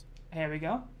games. Here we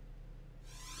go.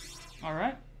 All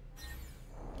right.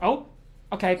 Oh,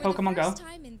 okay. For Pokemon the Go. first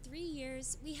time in 3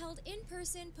 years, we held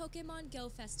in-person Pokemon Go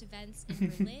Fest events in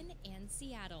Berlin and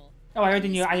Seattle. Oh, I already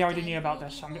And knew. this I already weekend, knew about we'll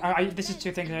this. be This holding is an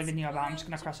two things I event already in knew about. I'm just Sapporo,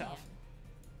 gonna cross it off. Japan.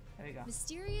 There we go.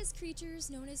 Mysterious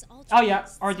creatures known as Ultra Oh, yeah,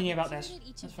 Beasts already have knew about appeared this. at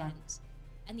each That's fine. event.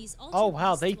 And these Ultra Oh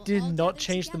wow, Beasts they will did all not gather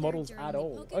change the together models during at the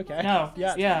all. Pokemon Okay. No, Fest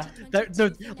Yeah. yeah.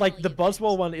 2022 Like the finale Buzzwole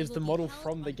event one is will the be model held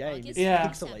from the on game. August It's Yeah.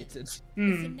 27th. pixelated. The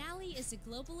Hmm. finale is a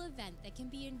global event that can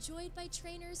be enjoyed by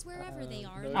trainers wherever they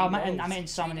are. no in Oh, the I'm world. at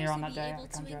Insomnia Trainers on will that be day. I able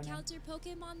can't to join in. encounter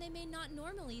Pokemon they may not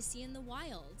normally see in the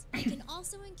wild. They can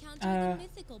also encounter Uh, the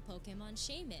mythical Pokemon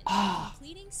Shaman, ah.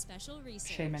 completing special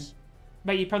research. Shaman.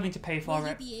 But you probably need to pay Will for you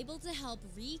it. be able to help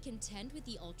Ree contend with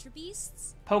the Ultra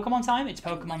Beasts? Pokemon time? It's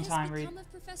And what Pokemon has time, Reed. become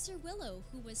of Professor Willow,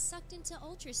 who was sucked into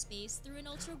Ultra Space through an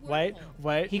Ultra Wait, wormhole?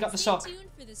 wait. He got the Stay sock.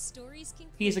 tuned for the story's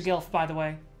conclusion. He is a gilf, by the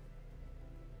way.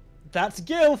 That's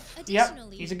Gilf.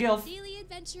 Additionally, he's a gilf. Daily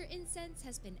Adventure Incense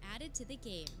has been added to the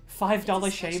game. $5 It's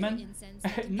a special Shaman? incense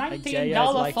that can be $19 used Yeah,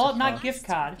 I'd like to Fortnite fuck. gift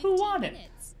card. for Who 15 won it?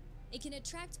 minutes. It can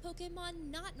attract Pokemon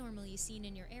not normally seen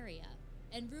in your area,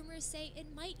 and rumors say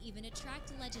it might even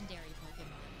attract legendary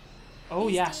Pokemon. Oh,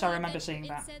 Use yes, I Daily remember Adventure seeing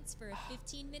that. Incense for a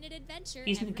 15-minute adventure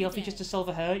Isn't every Gilfy day. just a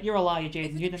silver hair? You're a liar, Over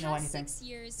Jaden. the You don't know past anything. 6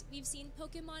 years, we've seen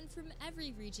Pokemon from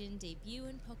every region debut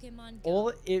in Pokemon Go.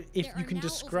 Or if There you are can now over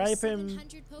describe him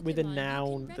 700 with a Pokemon you noun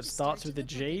can that register starts to with a the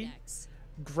G, Pokédex.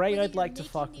 great Whether I'd like you're to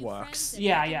making fuck new works. friends at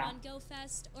Yeah, Pokemon yeah. Go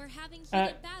Fest or having Uh,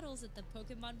 heated battles at the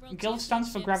Pokemon World Gilf stands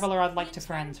for Championships, Graveler I'd like the to entire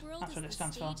friend. world That's is what it the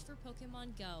stands for. stage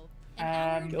Pokemon Go.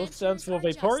 And our Gilf Gilf stands for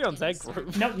adventures are Vaporeon's just egg getting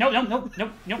group.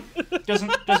 started. No.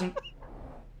 Doesn't.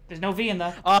 There's no V in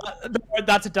there. No,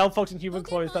 that's a Delphox in human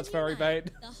clothes. Pokemon That's very Unite,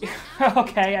 bait. the hot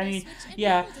Okay, I Nintendo mean, Switch and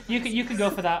yeah, mobile you can go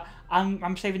devices. for that.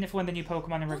 I'm saving it for when the new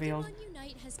Pokemon are revealed. Pokemon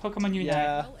Unite has Pokemon continued Unite.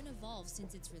 Yeah. to grow and evolve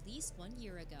since its release 1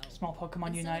 year ago. Small Pokemon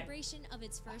In Unite. celebration of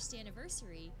its first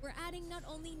anniversary, we're adding not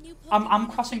only new I'm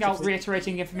Pokemon crossing out adventures,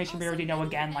 reiterating but information we also already know many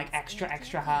again, like events and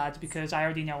extra hard, campaigns. because I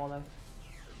already know all of.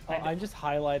 Like, I'm just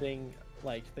highlighting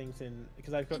like things in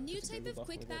because I've A got new disabilities type of off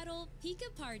quick a little bit. battle,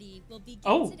 Pika Party, will begin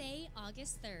Oh. today,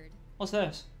 August 3rd. what's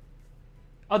this?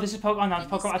 Oh, this is Pokemon. No, In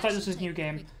it's this Pokemon. I thought this was special a new type of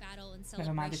game. quick battle in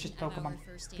Never mind, it's just celebration of Pokemon. our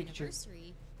first Pikachu.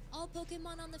 anniversary, all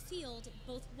Pokemon on the field,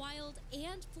 both wild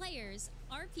and players,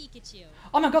 are Pikachu.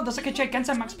 Oh my god, there's like a We hope you'll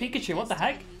Gigantamax join in the Pikachu. What the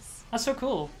heck? festivities. That's so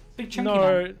cool. Big chunky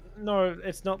man. No,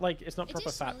 it's not like it's not proper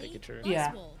fat Additionally, Pikachu.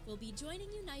 Yeah. Buzzwole will be joining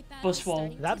Unite battles Buzzwole.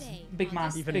 starting That's today, big man.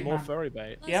 August Even 3rd. more man. furry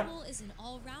bait. Yep. Buzzwole is an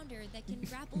all-rounder that can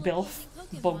grapple Bilf.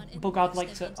 opposing Bug- Pokemon and Bugard launch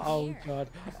likes them it. into the Oh air. god.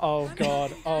 Oh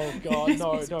god. Oh god.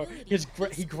 No.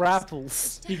 He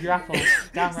grapples. He grapples.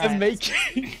 Damn They're right.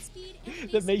 making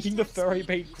they're making the furry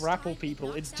bait grapple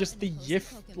people. It's just the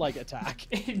Yif like attack.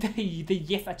 the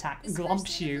Yif attack This glumps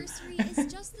first you. anniversary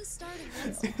is just the start of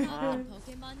what's to come in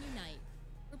Pokemon Unite.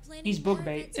 We're planning He's bug more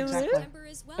bait, events in exactly. September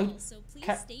as well, Oh, so please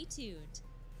ca- stay tuned.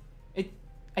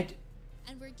 I,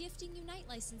 And we're gifting Unite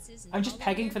licenses. in I'm just all of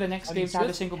pegging our for the next I'm game to have a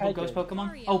just single pegging. Ghost Pokemon.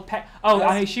 Mario. Oh, oh,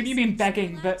 I Yes. assume you mean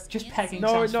begging, but just pegging No,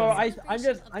 sounds no, funny. I'm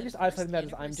just isolating that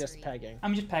as I'm just pegging.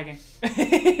 I'm just pegging.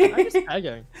 I'm just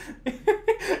pegging. I'm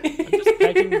just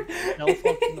pegging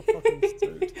Delphox in the fucking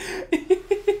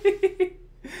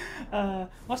suit.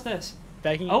 What's this?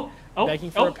 Begging, Oh,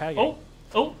 begging for a pegging.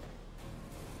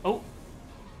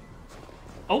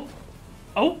 Oh.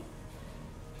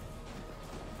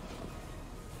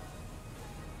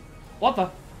 What the?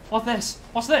 What's this?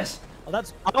 What's this? Oh,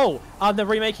 that's they're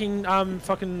remaking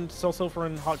fucking Soul Silver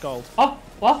and Heart Gold Oh,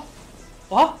 what?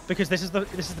 What? because this is the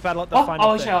battle at the Oh,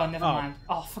 final. never thing. mind.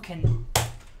 Oh, fucking.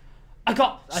 I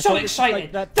got I so thought this was like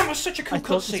excited. that- That was such a I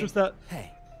cool thought this was cutscene. the.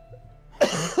 Hey,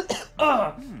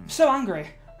 I'm so angry.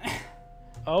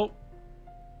 Oh.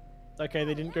 Okay,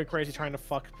 they didn't go crazy trying to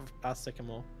fuck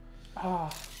Sycamore.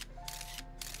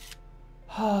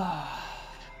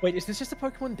 Wait, is this just a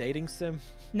Pokemon dating sim?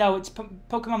 No, it's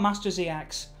Pokemon Masters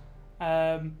EX.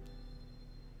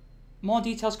 More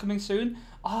details coming soon.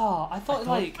 I thought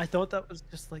I thought that was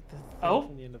just like the thing Oh?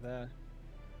 from the end of there.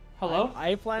 Hello?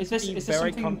 I plan Is to this- be is this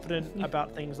very something- confident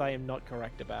about things I am not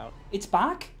correct about. It's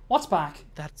back? What's back?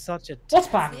 That's such a. What's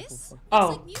back? This looks Oh,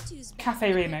 like Mewtwo's back Cafe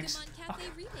in the Remix. Pokemon Cafe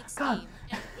Remix God. game,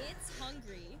 and it's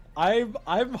hungry. I'm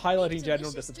highlighting Make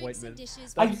general delicious drinks and disappointment.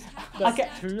 dishes I- from That's I get-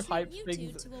 Cafe two Staff to hype treat things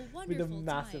Mewtwo to a with a wonderful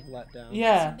massive time. letdown.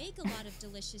 Yeah. To make a lot of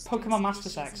delicious Pokemon drinks and Master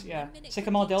dishes Sex, in yeah. 1 minute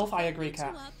Sycamore cooking to Dilf, I fill agree, Mewtwo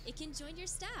Kat. up, it can join your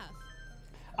staff.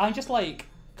 I'm just like,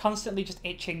 constantly just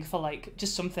itching for like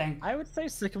just something. I would say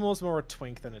Sycamore's more a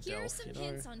twink than a Here are Delph, some you know?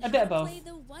 hints on A how bit to of both. play the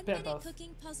Bit of 1-minute both.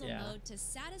 cooking puzzle Yeah. mode to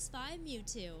satisfy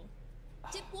Mewtwo.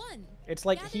 Tip 1. It's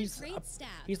like Gather he's great staff.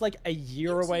 like a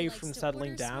year Mewtwo away likes from to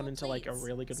settling order down small into like a plates,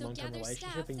 really good so long-term gather relationship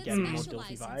staff and that getting more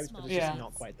specialize Delphi in vibes, small but it's Yeah. just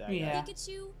not quite there yet. Yeah.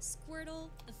 Pikachu, Squirtle,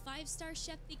 the 5-star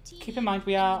Chef Victini. Keep in mind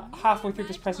we and are the newly halfway through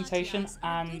this arrived presentation, Latias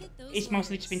are good and at those it's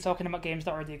mostly just been orders. talking about games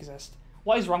that already exist.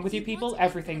 What is wrong with you If want people? to get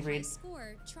Everything, to a high Reed.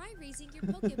 score, try raising your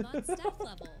Pokemon staff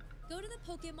level. Go to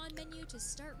the Pokemon menu to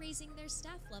start raising their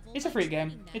staff level. It's a by free game.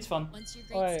 training them. It's fun. Once your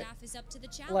great Alright. staff is up to the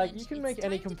challenge, Like, you can it's make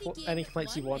any time to begin any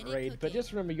complaints you want, 1-minute Raid, but cooking.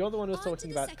 just remember, you're the one who's On to talking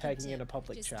the about second pegging in tip. a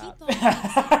public Just chat. keep on mixing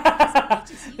as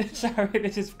much as you can. Sorry,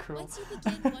 this is cruel. Once you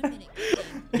begin 1-minute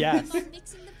cooking, Yes. keep on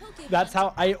mixing the Pokemon That's how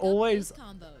to I rack up those always-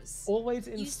 combos. Always Use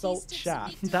these insult tips to chat.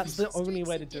 make That's the delicious only drinks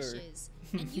way to and do. dishes,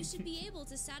 and you should be able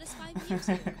to satisfy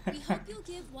Mewtwo. We hope you'll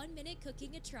give 1-minute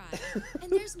cooking a try. And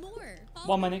there's more.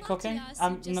 Follow 1-minute Latias, cooking? who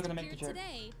I'm just not gonna make the appeared joke.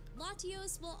 Today.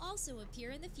 Latios will also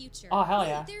appear in the future. Oh, hell Wait,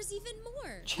 yeah. There's even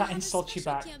more. Chat We have a insults you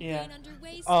special back, campaign yeah.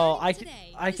 underway Oh, starting I could,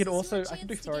 today. I This could is also, your I can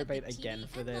do chance to story get bait Victini again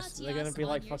for and this. They're gonna Latias be on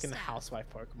like your fucking staff. housewife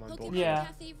Pokemon Pokemon bullshit. Yeah.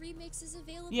 Cafe Remix is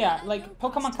available Yeah, at like no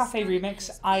cost Pokemon to Cafe start, and Remix,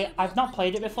 is I've playable not on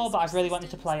played it before, but I've really wanted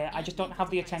to systems play it. I and just don't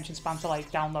have the mobile attention devices. span to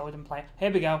like download and play.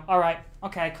 Here we go. Alright.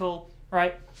 Okay, cool.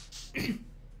 Right.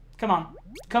 Come on.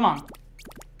 Come on.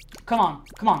 Come on.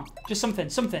 Come on. Just something.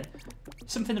 Something.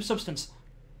 Something of substance.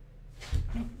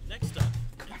 Next up,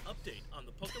 an update on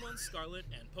the Pokemon Scarlet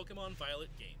and Pokemon Violet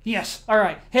games. Yes.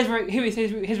 Alright. Here's where we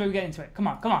get into it. Come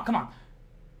on. Come on. Come on.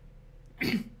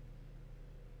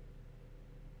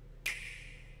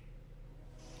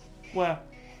 Where?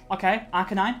 Okay.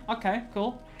 Arcanine. Okay,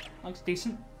 cool. Looks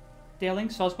decent. Dealing.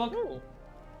 Sawsbug. Ooh.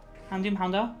 Handium,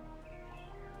 Houndour.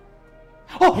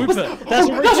 Oh, Wooper. was- That's oh,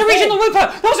 a that was a regional regional. Wooper!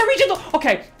 That was a regional.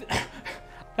 Okay.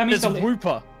 That means There's the, a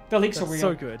Wooper. the leaks are That's real.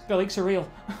 so good. The leaks are real.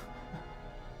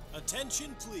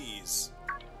 Attention, please.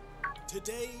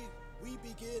 Today we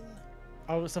begin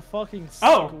Oh, it's a fucking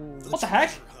Oh. school. What the heck?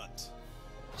 treasure hunt.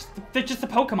 They're just the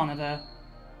Pokemon are there.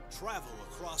 Travel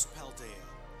across Paldea.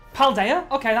 Paldea?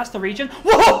 Okay, that's the region.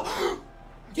 Whoa!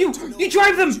 You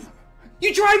drive them!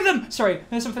 You drive them! Sorry,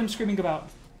 there's something I'm screaming about.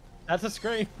 That's a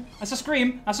scream. That's a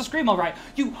scream. That's a scream, all right.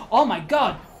 You. Oh my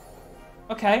god.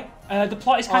 Okay. The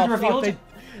plot is kind of fuck, revealed.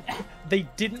 they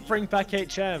didn't bring back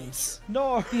HMs.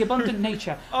 No. The abundant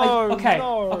nature. Oh, okay.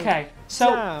 no. Okay. So.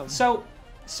 Damn. So.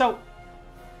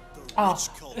 The Oh. rich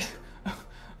culture.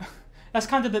 That's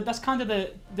kind of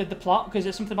the plot because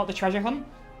it's something about the treasure hunt.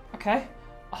 Okay.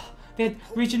 Oh, they had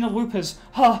regional Woopers.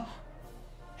 Huh.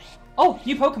 Oh,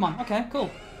 new Pokemon. Okay,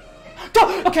 cool.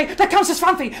 Oh, okay, that counts as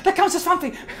Fanfi. That counts as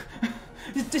Fanfi.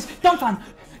 Don't fan.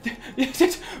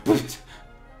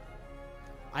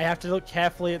 I have to look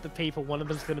carefully at the people. One of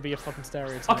them's going to be a fucking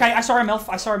stereotype. Okay, I saw a MILF.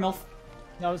 I saw a MILF.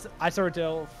 I saw a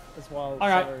Dilf as well. All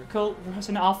right, so... cool.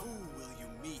 Rehearsing it off. Who will you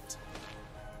meet?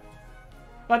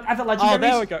 But the legendaries. Oh,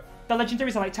 there we go. The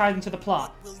legendaries are like tied into the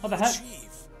plot. What will What the you heck? achieve?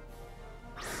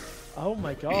 Oh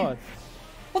my god.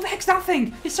 What the heck's that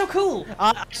thing? It's so cool.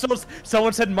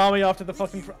 Someone said mommy after the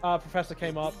fucking professor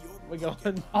came up. We're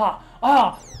going.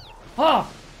 Ah.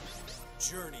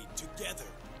 Journey together.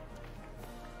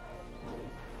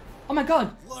 Oh my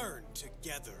god. Learn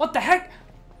together. What the heck?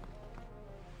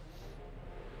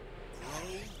 Grow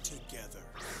together.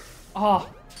 Ah.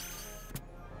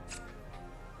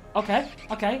 Okay.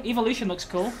 Evolution looks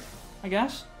cool, I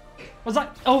guess. Was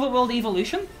that overworld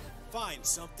evolution? Find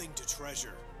something to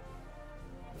treasure.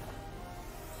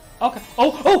 Okay.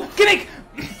 Oh, gimmick!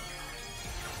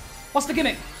 What's the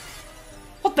gimmick?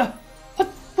 What the?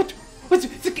 What's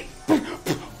the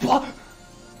what?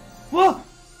 What?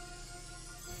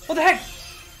 What the heck?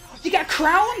 You get a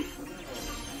crown?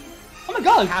 Oh my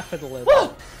god! Capitalism.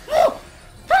 What?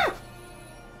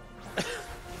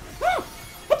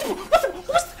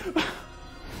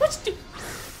 What's the?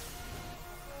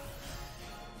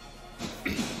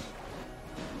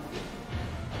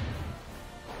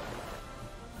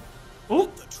 Oh.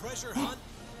 The treasure hunt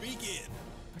begin.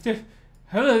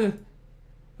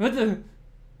 What the?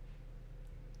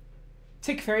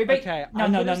 Tick fairy bait? Okay, No.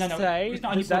 I'm gonna say He's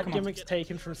not a new that Pokemon. gimmick's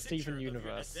taken from Steven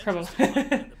Universe. Probably. In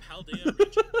the Paldea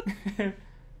region.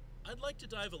 I'd like to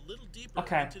dive a little deeper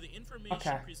Okay. into the information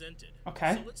Okay. presented.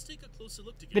 Okay. So let's take a closer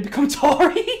look They together. become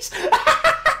Tories?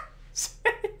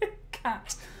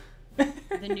 Cat.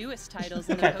 The newest titles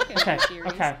in Okay, the Pokemon okay,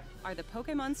 series okay. are the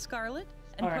Pokemon Scarlet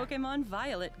and Alright. Pokemon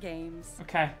Violet games.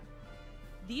 Okay.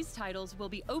 These titles will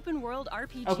be open world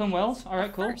RPGs. Open world? a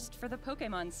Alright, cool. First for the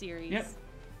Pokemon series. Yep.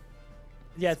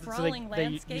 Yeah, so Sprawling they're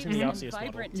landscapes using the and Arceus model.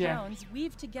 vibrant Yeah. towns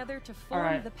weave together to form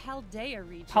Alright. the Paldea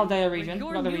region. Paldea where region.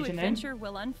 Your Got the new region name. adventure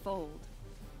will unfold.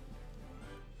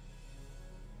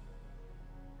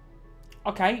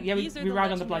 Okay, yeah, These are we the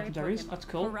ride on the legendary Black Pokemon, That's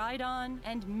cool. Koraidon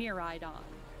and Miraidon.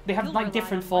 They have You'll like rely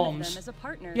different on one of forms. them as a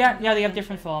partner Yeah, in yeah, they your have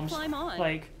different adventure. forms. Climb on.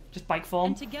 Like just bike form.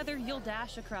 And together you'll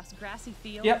dash across grassy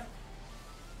fields, Yep,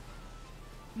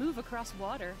 move across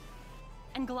water,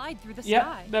 and glide through the yep.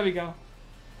 sky. There we go.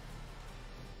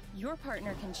 Your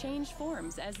partner can change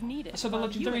forms as needed. So the while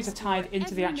you legendaries are explore tied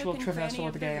into the every actual nook and traversal cranny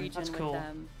of the game. region That's with cool.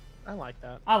 them. I like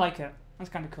that. I like it. That's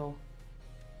kind of cool.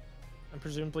 And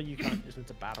presumably you can't use them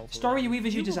to battle. for Story them. you weave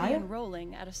as you You will be desire.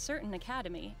 enrolling at a certain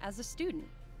academy as a student.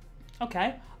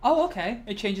 Okay. Oh, okay.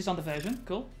 It changes on the version.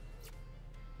 Cool.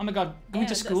 Oh my god, going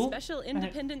to And school? a special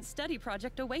independent study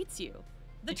project awaits you.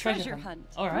 The The treasure treasure hunt.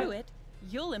 hunt. All right. Through it,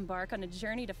 you'll embark on a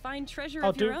journey to find treasure Oh,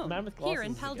 of your dude, own man with here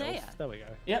in glasses is a Paldea. ghost. There we go.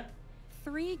 Yep.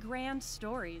 3 grand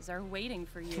stories are waiting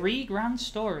for you. 3 grand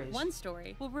stories. One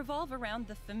story will revolve around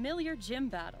the familiar gym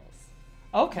battles.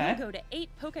 Okay. You'll go to 8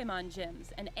 Pokemon gyms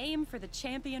and aim for the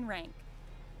champion rank.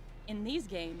 In these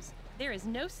games, there is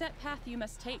no set path you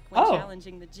must take when Oh.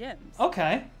 challenging the gyms.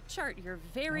 Okay. Chart your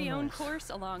very Oh, own nice. course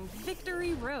along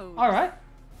Victory Road. All right.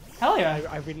 Hell yeah.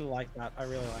 I really like that. I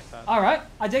really like that. All right.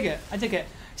 I dig it. I dig it.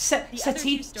 The other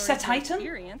 2 stories you'll Titan?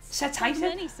 experience Set have Titan?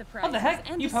 many What surprises the heck?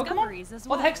 and New discoveries Pokemon? as What the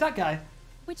well. heck's that guy?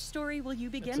 Which story will you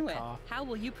a begin with? car. How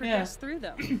will you progress through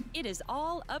them? It is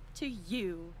all up to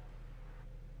you.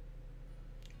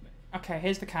 Okay,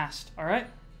 here's the cast. All right.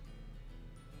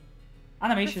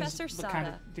 Animations Professor look kind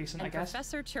Sada of decent, and I guess.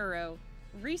 Professor Churro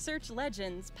research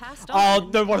legends passed Oh,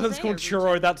 on. no, one of to them's their called region.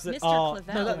 Churro. That's it. Mr. Oh,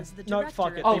 Clavel no, is the no, director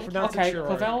fuck it. of Oh, They the pronounce okay. it Churro.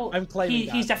 Clavel. I'm claiming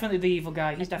He's that. definitely the evil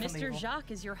guy. He's And definitely Mr. evil.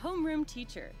 Jacques is your homeroom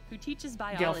teacher who teaches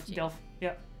Dilf. biology. Dilf.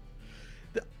 Yep.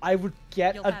 I would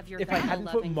get You'll a, have your if I hadn't put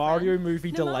battle-loving Mario friend,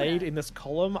 movie Nimona. delayed in this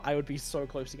column, I would be so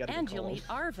close to getting And a you'll column. meet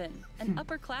Arvin, an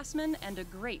upperclassman and a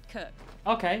great cook.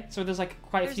 Okay, so there's like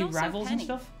quite a There's few also rivals Penny, and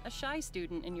stuff. a shy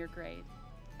student in your grade.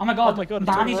 Oh my god, my God,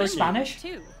 it's Barney's working. Spanish?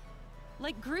 Too.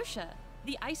 Like Grusha,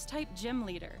 the ice-type gym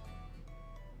leader.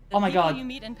 The Oh my people God. you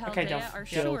meet in Paldea Okay, Delph. are Delph.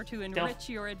 sure to Delph. enrich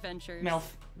your adventures. MILF.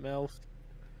 MILF.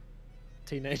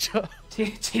 Teenager.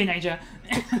 Teenager.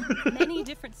 Many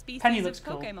different species Penny of looks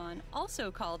cool. Pokemon, also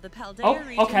called the Paldea Oh,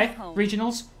 region okay. of home.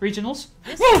 Regionals. Regionals.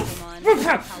 This Woo! Pokemon Woo! is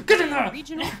the Get in Paldea there!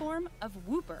 regional form of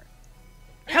Wooper.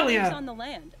 It Hell lives yeah! on the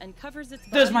land and covers its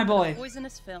There's body my with a boy.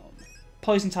 poisonous film.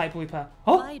 Poison type Weeper.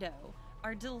 Oh! Fido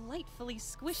are delightfully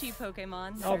squishy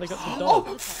Pokemon. that Oh, are they got the smooth dog.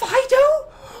 Oh, to touch.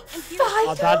 Fido! And here's Fido!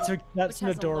 Oh, that's which an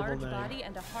has a adorable large name. body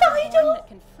and a hard Fido! horn that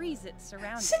can freeze its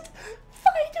surroundings.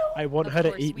 Fido! I want Of her to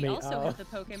course, eat we me. also Oh. have the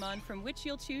Pokemon from which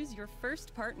you'll choose your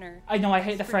first partner. I know, I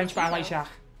hate the French, but I like Sprigatito, Jacques.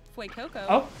 Fuecoco,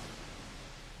 Oh,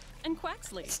 and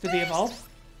Quaxley. did they evolve?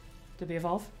 Did they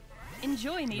evolve?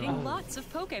 Enjoy meeting lots of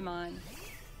Pokemon.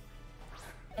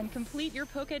 And complete your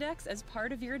Pokédex as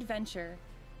part of your adventure.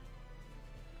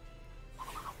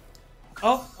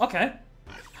 Oh, okay.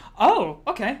 Oh,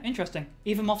 okay, interesting.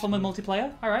 Even more fun with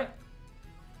multiplayer? Alright.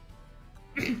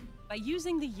 By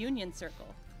using the Union Circle,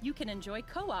 you can enjoy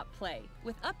co-op play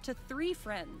with up to 3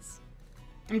 friends.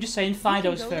 I'm just saying You can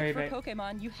Fido's go fairy look for bait.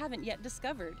 Pokemon you haven't yet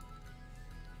discovered.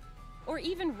 Or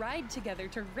even ride together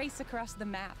to race across the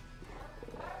map.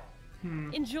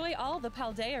 Enjoy all the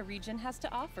Paldea region has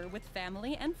to offer with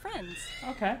family and friends.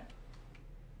 Okay.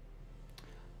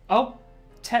 Oh,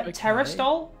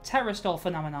 Terrastol? Terrastol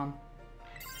phenomenon.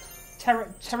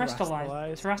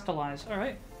 Terrastalize. Terrastalize.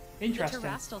 Alright. Interesting. The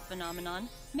Terrastal phenomenon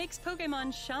makes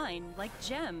Pokemon shine like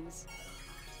gems.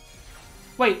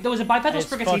 Wait, there was a bipedal It's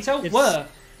Sprigatito? fuck- it's-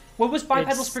 Where was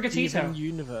bipedal It's Sprigatito? Steven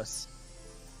Universe.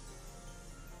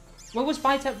 Where was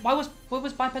bipedal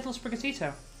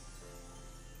Sprigatito?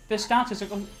 The starters are...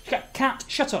 Oh, Cat,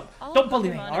 shut up. All Don't bully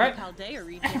me, Pokemon alright? in the Paldea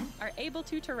region are able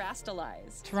to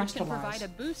Terrastalize, which can Terrastalize. provide a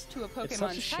boost to a It's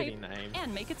such a Pokemon's type shitty name.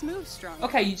 and make its moves stronger.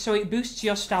 Okay, so it boosts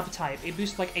your stab type. It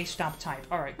boosts like a stab type.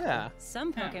 Alright, cool. Yeah.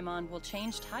 Some Pokemon will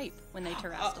change type when they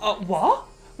Terrastalize. What?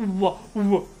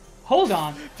 What? Hold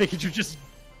on. Pikachu just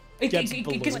It gets gets ballooned.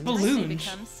 What type they ballooned.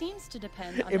 become seems to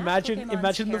depend on imagine that Pokemon's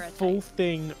imagine the Terra full type.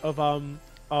 thing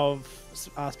of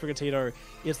Sprigatito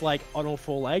is like on all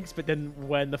 4 legs, but then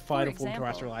when the For final form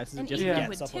example, terrestrializes, an it just Eevee Yeah.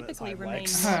 would gets up on its typically hind remain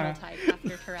legs. normal type after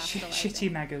Shitty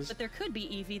Terrastalizing. megas. But there could be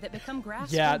Eevee that become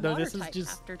grass Yeah, or no, water this is type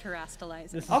just- after Terrastalizing.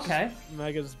 This is Okay. just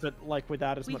Megas, but like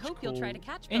without as We much hope cool... you'll try to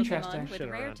catch Interesting. Pokemon with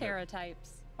shit rare around it. Terra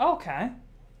types. Okay.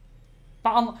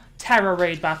 terror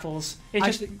raid battles. It's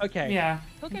just okay. Yeah.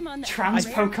 Pokemon that Trans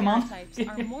have rare Pokemon. types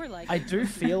are more like I do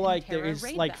feel like there Terra is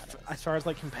raid like battles. as far as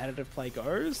like competitive play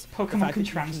goes, Pokemon the fact can that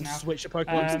you trans can now. switch a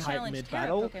Pokemon's type Challenge mid Terra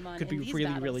battle Pokemon could in be these really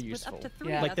battles really with useful. up to 3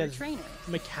 Yeah. Like other there's trainers.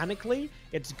 mechanically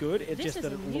it's good. It's This just is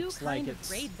that a it new looks kind like of it's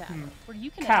raid battle where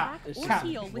you can Cat, attack or cat,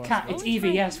 heal with cat. your It's own Eevee.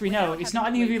 friends Yes, we know. without It's having not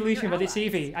an to wait for evolution, your but it's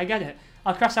allies. Eevee. I get it.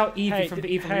 I'll cross out Eevee Hey, from the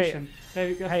hey, evolution. There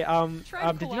we go. Hey, Try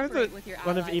to did you know cooperate that with your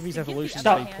one of allies Eevee's to get the evolutions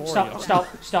upper is hand.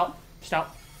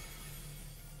 Stop.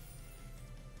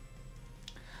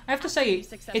 I have to say, it does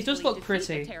Successfully look defeat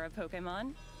pretty. the Terra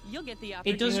Pokemon, you'll get the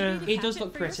It does. opportunity to It does catch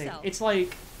look for pretty. yourself. It's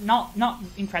like not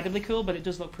incredibly cool, but it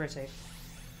does look pretty.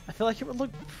 I feel like it would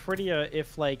look prettier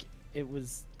if like it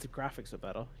was the graphics are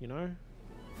better, you know?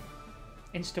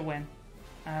 Insta win.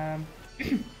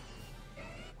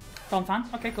 Don fan.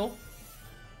 Okay, cool.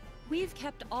 We've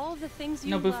kept all the things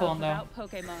you No love Buffon, though. about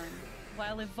Pokemon,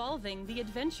 while evolving the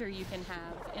adventure you can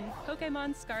have in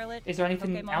Pokemon Scarlet. Is there and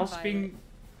anything Pokemon else Violet. being?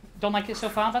 Don't like it so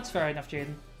far. That's fair enough,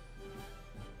 Jaden.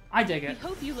 I dig We it.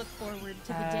 hope you look forward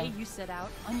to the day you set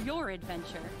out on your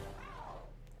adventure.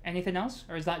 Anything else,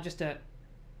 or is that just it?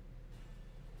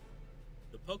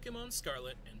 The Pokemon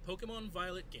Scarlet and Pokemon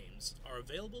Violet games are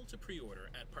available to pre-order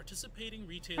at participating Oh,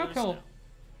 retailers cool. now.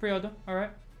 Pre-order. All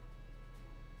right.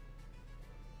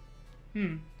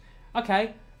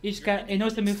 Okay. You just Your get. It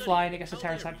knows the move independent flying. study It gets a of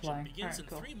terror Paldea type region flying. begins Alright, in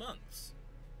cool. 3 months.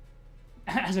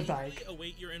 As a Eagerly bike.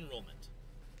 await your enrollment.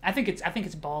 I think it's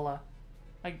baller.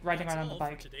 Like riding That's around on the all for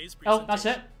bike. today's Oh, that's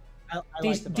it. I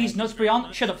These like the these bike. nuts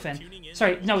beyond. Shut up, Finn.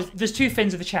 Sorry, no. There's two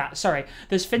Finns in the chat. Sorry.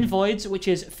 There's Finn Voids, which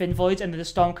is Finn Voids, and then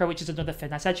there's Stormcrow, which is another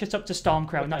Finn. I said shut up to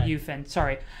Stormcrow, not Okay. you, Finn.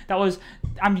 Sorry. That was.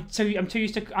 I'm too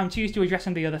used to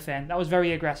addressing the other Finn. That was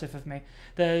very aggressive of me.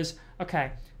 There's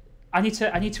okay. I need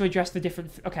to address the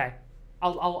different. Okay.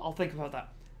 I'll think about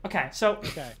that. Okay. So.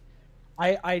 Okay.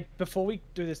 I before we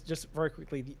do this, just very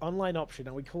quickly, the online option,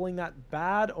 are we calling that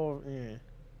bad or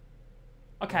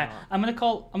Okay, I'm gonna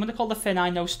call the Finn I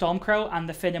know Stormcrow and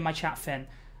the Finn in my chat Finn.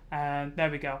 There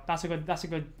we go. That's a good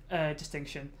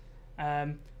distinction.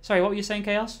 Sorry, what were you saying,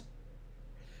 Chaos?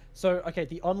 So, okay,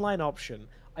 the online option,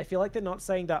 I feel like they're not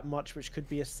saying that much, which could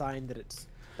be a sign that it's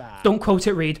bad. Don't quote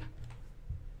it, Reed.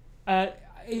 I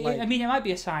Like- mean, it might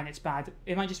be a sign it's bad.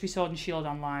 It might just be Sword and Shield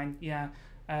online. Yeah.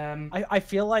 I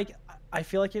feel like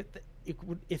it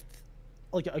would, if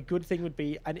like a good thing would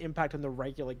be an impact on the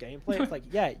regular gameplay. It's like,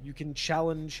 yeah, you can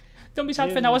challenge Don't be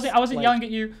sad, Finn. I wasn't like, yelling at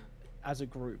you. as a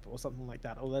group or something like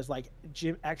that. Or there's like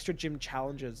extra gym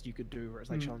challenges you could do where it's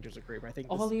like challenges a group. I think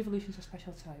All the evolutions are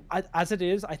special type. as it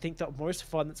is, I think the most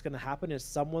fun that's going to happen is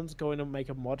someone's going to make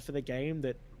a mod for the game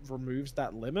that removes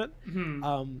that limit,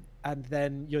 and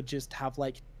then you'll just have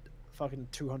like fucking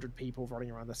 200 people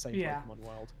running around the same Yeah. Pokemon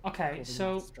world. Okay, causing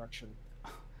so destruction.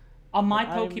 on my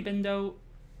I'm- Pokebindo,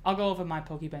 I'll go over my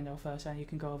Pokebindo first, and you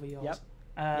can go over yours.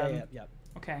 Yep. Yeah.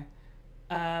 Okay.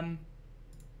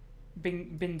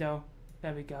 Bindo.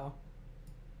 There we go.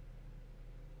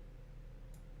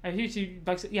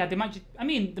 Yeah, they might. I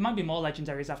mean, there might be more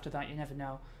legendaries after that. You never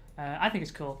know. I think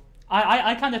it's cool.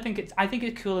 I kind of think it's. I think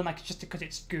it's cool, and like just because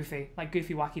it's goofy, like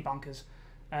goofy, wacky bonkers.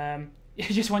 You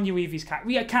just want new Eevees, cat.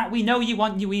 We know you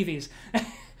want new Eevees.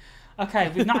 Okay,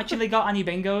 we've not actually got any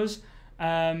bingos.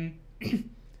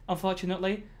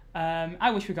 Unfortunately,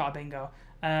 I wish we got a bingo.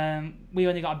 We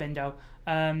only got a bindo.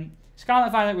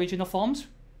 Scarlet Violet regional forms.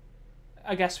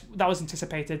 I guess that was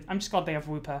anticipated. I'm just glad they have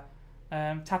Wooper.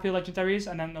 Tapu legendaries,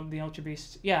 and then the Ultra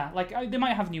Beasts. Yeah, like they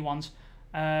might have new ones.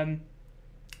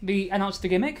 They announced the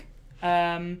gimmick.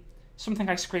 Something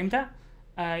I screamed at.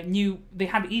 They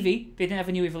had Eevee. They didn't have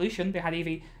a new evolution. They had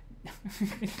Eevee.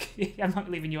 I'm not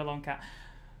leaving you alone, cat.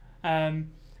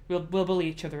 We'll bully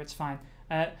each other. It's fine.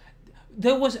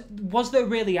 Was there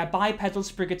really a bipedal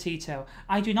Sprigatito?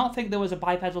 I do not think there was a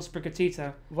bipedal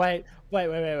Sprigatito. Wait.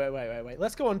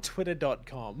 Let's go on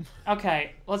twitter.com.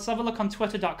 Okay, let's have a look on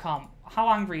twitter.com. How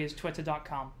angry is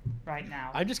twitter.com right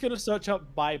now? I'm just going to search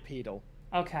up bipedal.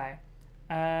 Okay.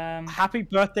 Happy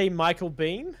birthday, Michael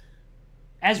Bean.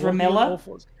 Ezra Miller.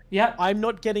 Yep. I'm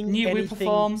not getting New anything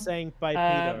Whipperform, saying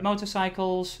bipedal.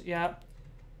 Motorcycles. Yep.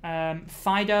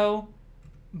 Fido.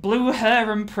 Blue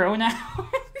hair and pronoun.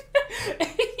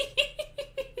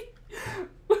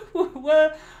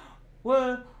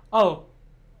 Oh,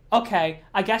 okay.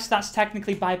 I guess that's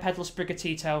technically bipedal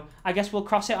Sprigatito. I guess we'll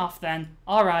cross it off then.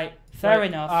 All right, fair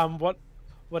enough.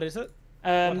 What is it?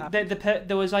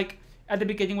 There was like at the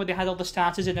beginning where they had all the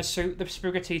starters in a suit. The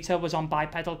Sprigatito was on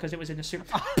bipedal because it was in a suit.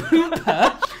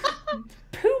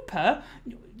 Pooper.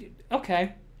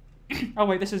 Okay. Oh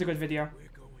wait, this is a good video. We're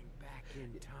going back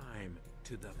in time. time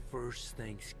to the first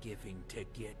Thanksgiving to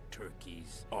get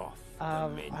turkeys off the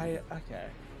menu. Okay.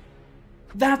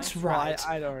 That's Well, right.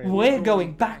 I don't really We're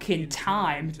going back in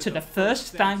time to the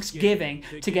first Thanksgiving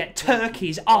to get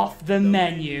turkeys off the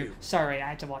menu. Sorry, I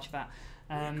had to watch that.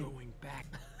 Going back.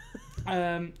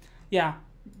 Yeah,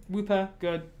 Whooper,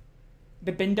 good.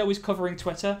 The Bindo is covering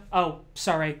Twitter. Oh,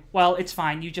 sorry. Well, it's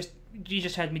fine. You just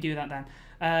heard me do that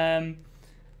then.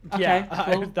 Okay, Yeah,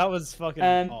 cool. that was fucking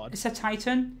odd. It's a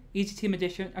Titan, Easy Team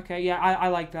Edition. Okay, yeah, I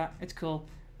like that. It's cool.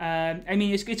 I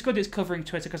mean, it's good it's covering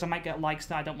Twitter because I might get likes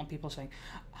that I don't want people saying.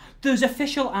 There's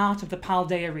official art of the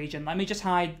Paldea region. Let me just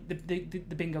hide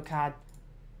the bingo card.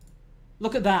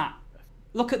 Look at that.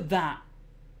 Look at that.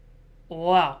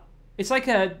 Wow. It's like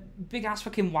a big ass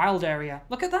fucking wild area.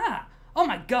 Look at that. Oh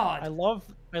my god. I love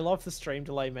the stream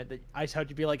delay meant that I told you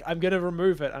to be like, I'm gonna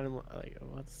remove it, and I'm like,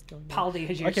 what's going on? Paldea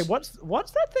juice. Okay, what's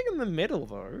that thing in the middle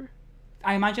though?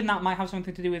 I imagine that might have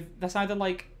something to do with. That's either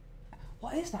like,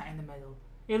 what is that in the middle?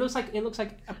 It looks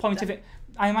like a point of it.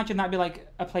 I imagine that'd be like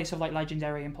a place of like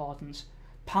legendary importance.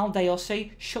 Paldea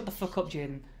Sea. Shut the fuck up,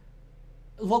 Jaden.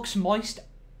 Looks moist.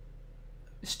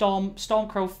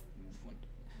 Stormcrow.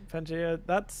 Pangea,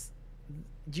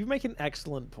 you make an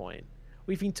excellent point.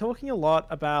 We've been talking a lot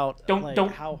about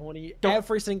how horny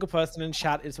every single person in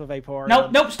chat is for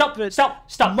Vaporeon. No, stop.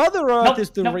 Mother Earth is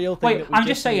the real thing. Wait, I'm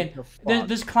just saying.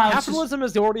 There's clouds. Capitalism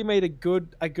has already made a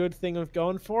good thing of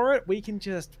going for it. We can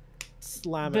just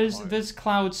slam it. There's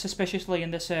clouds suspiciously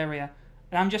in this area,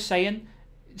 and I'm just saying,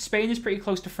 Spain is pretty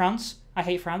close to France. I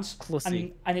hate France,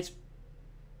 and it's.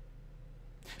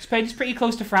 Spain is pretty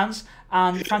close to France,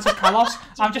 and France has Kalos.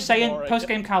 I'm just saying,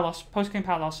 post-game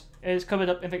Kalos is covered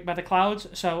up by the clouds,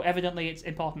 so evidently it's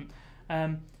important.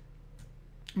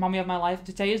 Mommy of my life,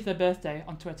 today is their birthday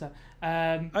on Twitter.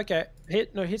 Okay,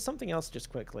 here's something else just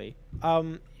quickly.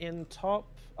 In top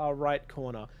right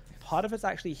corner, part of it's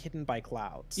actually hidden by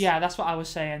clouds. Yeah, that's what I was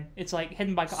saying. It's like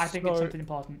hidden by. I think it's something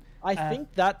important. I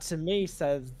think that to me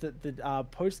says that the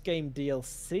post-game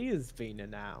DLC has been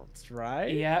announced,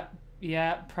 right?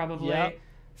 Yeah, probably. Yep.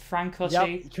 Frank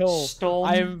Hussey, yep, cool.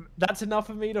 Storm. That's enough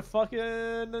for me to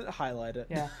fucking highlight it.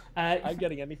 Yeah. I'm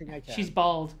getting anything I can. She's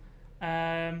bald.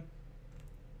 No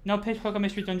pitch Pokemon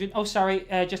Mystery Dungeon. Oh, sorry.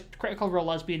 Just critical role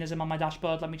lesbianism on my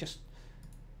dashboard. Let me just.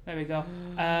 There we go.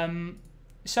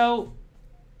 So,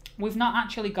 we've not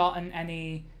actually gotten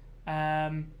any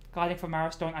gliding from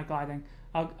Maris. Don't add gliding.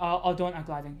 Or don't add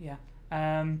gliding. Yeah.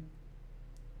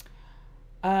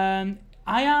 I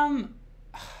am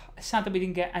sad that we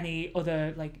didn't get any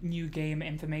other like new game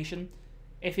information.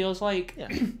 It feels like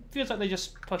they're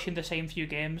just pushing the same few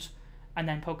games, and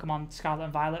then Pokemon Scarlet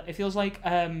and Violet. It feels like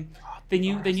the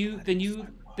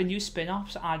new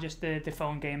spin-offs are just the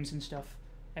phone games and stuff.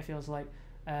 It feels like,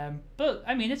 but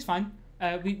I mean it's fine.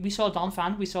 We saw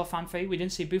Donphan, we saw Fanfy, we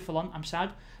didn't see Buffalon. I'm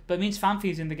sad, but it means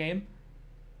Fanfy's in the game.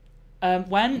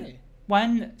 When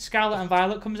Scarlet and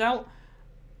Violet comes out,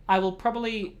 I will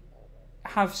probably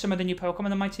have some of the new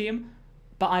Pokemon on my team,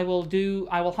 but I will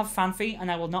have Fanfy and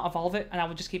I will not evolve it, and I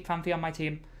will just keep Fanfy on my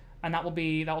team, and that will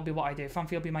be what I do.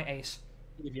 Fanfy will be my ace.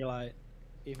 If you like,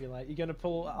 you're gonna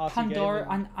pull Pandora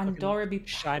and Andorra be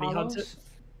shiny Palos, hunter.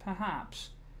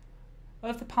 Perhaps. What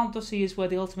if the Paldussy is where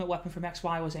the ultimate weapon from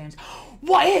XY was aimed?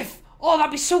 What if? Oh, that'd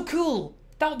be so cool.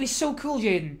 That would be so cool,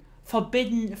 Jaden.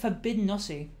 Forbidden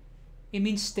Nussy. It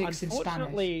means sticks in Spanish.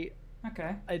 Unfortunately,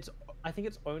 okay. I think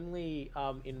it's only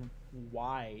in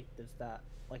Y does that,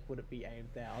 like, would it be aimed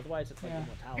there? Otherwise it's like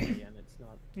immortality and it's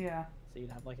not. Yeah. So you'd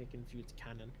have like a confused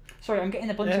cannon. Sorry, I'm getting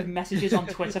a bunch of messages on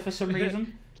Twitter for some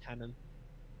reason. Cannon.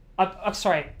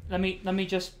 Sorry, let me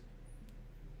just.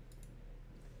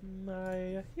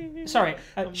 Sorry,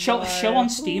 show on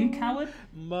Steam, coward.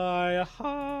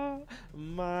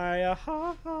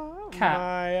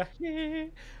 Cat.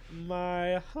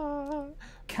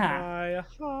 Cat.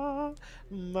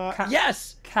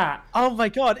 Yes! Cat. Oh my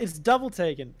god, it's double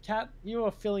taken. Cat, you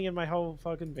are filling in my whole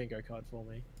fucking bingo card for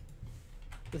me.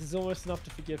 This is almost enough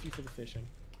to forgive you for the fishing.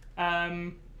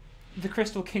 The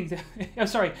Crystal Kingdom. Oh,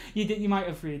 sorry, you might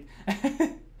have read.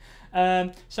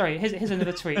 Sorry, here's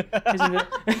another tweet.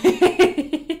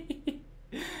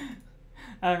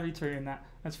 I'm retweeting that.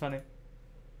 That's funny.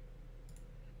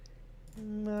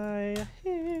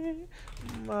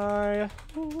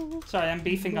 Sorry, I'm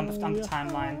beefing on the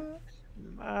timeline.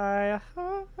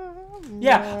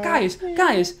 Yeah, guys,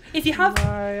 if you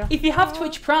have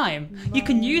Twitch Prime, you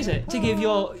can use it to give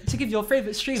your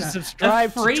favorite streamer subscribe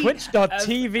a free, to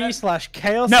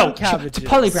twitch.tv/chaos no, cabbages. to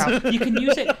Polybrow. You can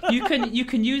use it. You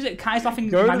can use it. Kai's laughing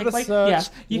Go manically. to the search. Yes,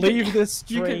 Leave the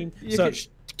stream. Search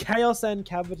Chaos N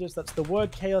cabbages. That's the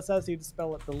word chaos as you'd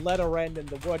spell it, the letter N, and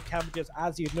the word cabbages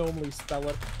as you'd normally spell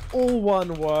it. All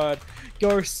one word.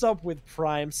 Go sub with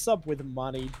Prime, sub with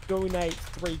money, donate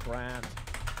 $3 grand.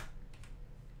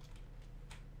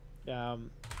 Yeah.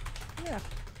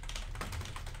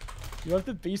 You have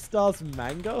the Beastars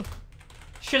manga?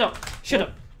 Shut up! Shut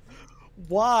up!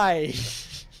 Why?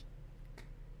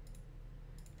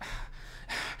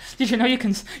 Did you know you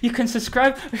can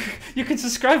subscribe? You can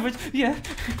subscribe with you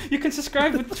can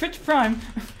subscribe with Twitch Prime.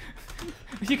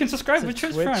 You can subscribe with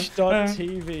Twitch Prime.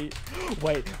 Twitch.tv.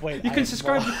 Wait. You can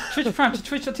subscribe with Twitch Prime to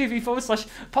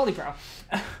twitch.tv/polybrow.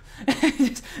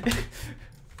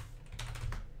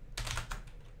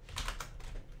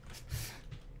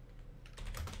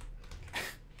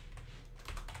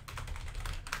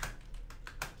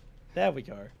 There we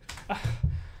go.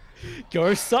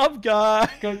 Go sub, guy.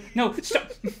 Go. No,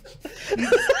 stop.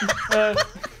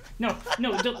 No,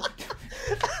 don't.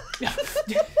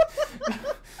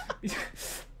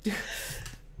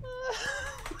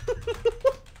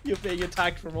 You're being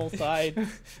attacked from all sides.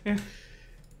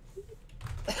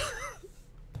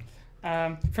 From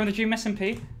the Dream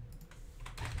SMP.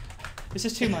 This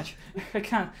is too much. I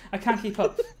can't keep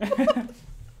up.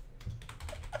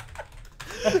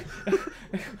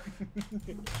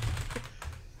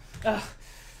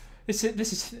 This is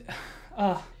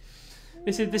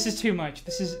too much.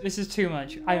 This is too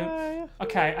much.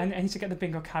 Okay. I need to get the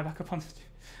bingo card back up on.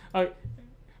 Oh.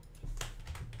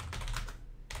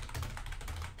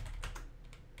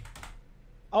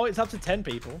 Oh, it's up to 10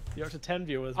 people. You're up to 10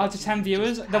 viewers. Oh, to 10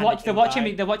 viewers. They're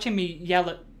watching me yell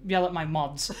at my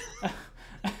mods.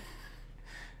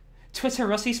 Twitter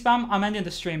Russie spam. I'm ending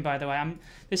the stream, by the way.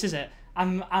 This is it.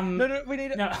 No, we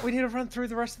need to run through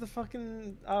the rest of the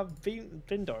fucking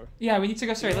bindo. Yeah, we need to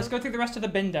go through. Let's go through the rest of the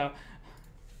bindo.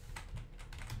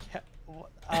 Careful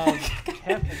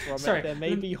from Sorry. it. There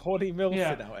may be horny milfs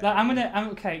in our I'm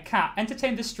okay. Kat,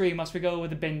 entertain the stream whilst we go with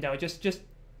the bindo. Just.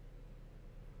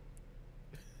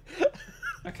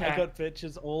 Okay. I got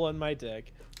bitches all on my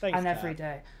dick. Thanks, and Kat. every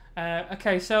day.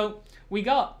 Okay, so we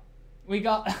got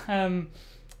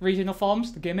regional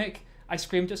forms. The gimmick. I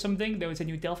screamed at something. There was a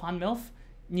new Delphan MILF.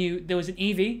 There was an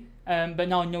Eevee, but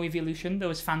now no evolution. There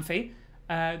was Fanfi.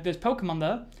 There's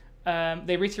Pokemon there.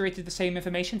 They reiterated the same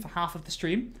information for half of the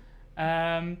stream.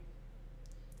 There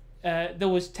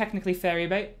was technically Fairy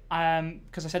Bait,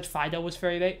 because I said Fido was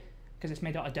Fairy Bait, because it's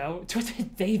made out of dough. Twitter,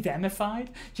 they themified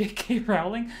J.K.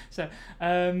 Rowling. So,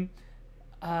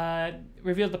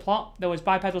 revealed the plot. There was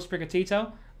Bipedal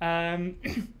Sprigatito.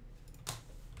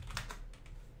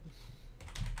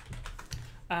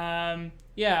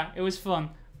 Yeah, it was fun.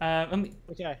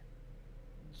 Okay.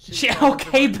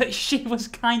 But she was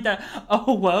kinda.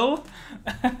 Oh, whoa.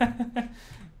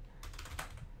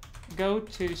 Go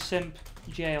to simp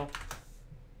jail.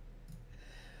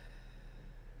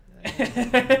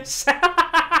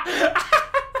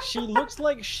 She looks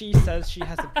like she says she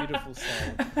has a beautiful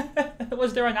soul.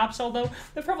 Was there an Absol though?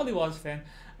 There probably was, Finn.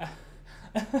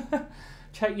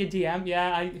 Check your DM.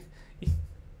 Yeah,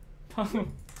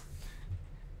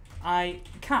 I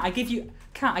give you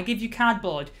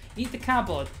cardboard. Eat the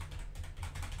cardboard.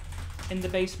 In the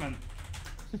basement.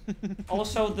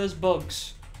 Also, there's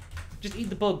bugs. Just eat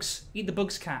the bugs. Eat the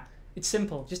bugs, Cat. It's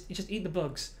simple. Just eat the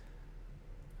bugs.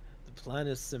 The plan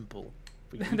is simple.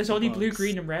 There's only blue,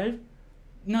 green, and red.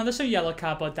 No, there's some yellow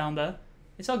cardboard down there.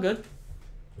 It's all good.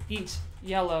 Eat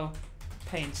yellow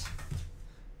paint.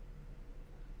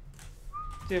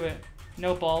 Do it.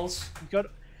 No balls.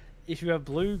 If you have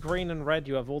blue, green, and red,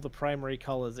 you have all the primary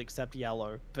colors except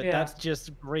yellow. But that's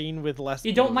just green with less.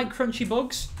 You don't like crunchy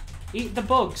bugs? Eat the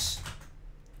bugs.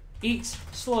 Eat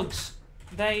slugs.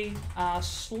 They are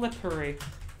slippery.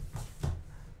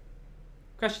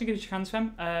 Question gives you chance,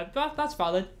 Fem. That's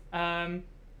valid.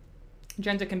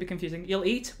 Gender can be confusing. You'll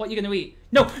eat? What are you gonna eat?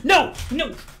 No!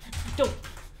 Don't!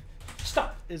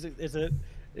 Stop! Is it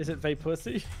vape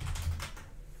pussy?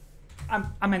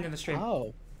 I'm ending the stream.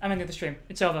 Oh. I'm ending the stream.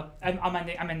 It's over. I'm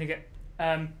ending it.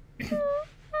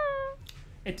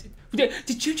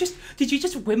 Did you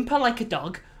just whimper like a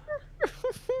dog?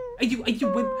 I'm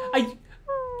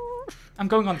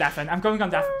going on deafen.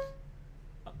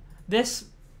 This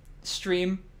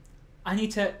stream, I'm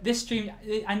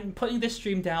putting this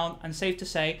stream down, and safe to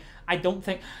say, I don't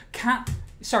think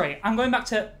sorry, I'm going back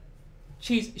to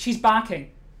she's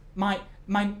barking. My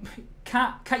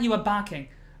cat, you are barking.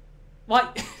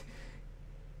 Like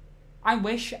I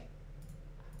wish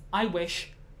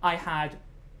I had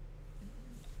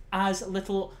as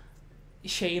little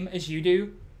shame as you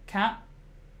do, Cat.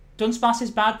 Dunsparce is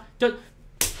bad.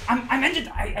 I'm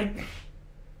ended.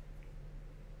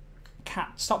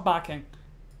 cat. Stop barking.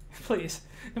 Please.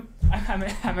 I'm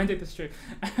ending the stream.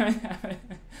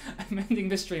 I'm ending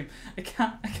the stream. I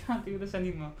can't do this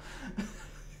anymore.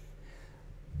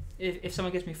 If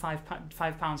someone gives me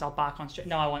 £5, I'll bark on stream.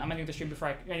 No, I won't. I'm ending the stream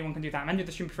before anyone can do that. I'm ending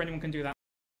the stream before anyone can do that.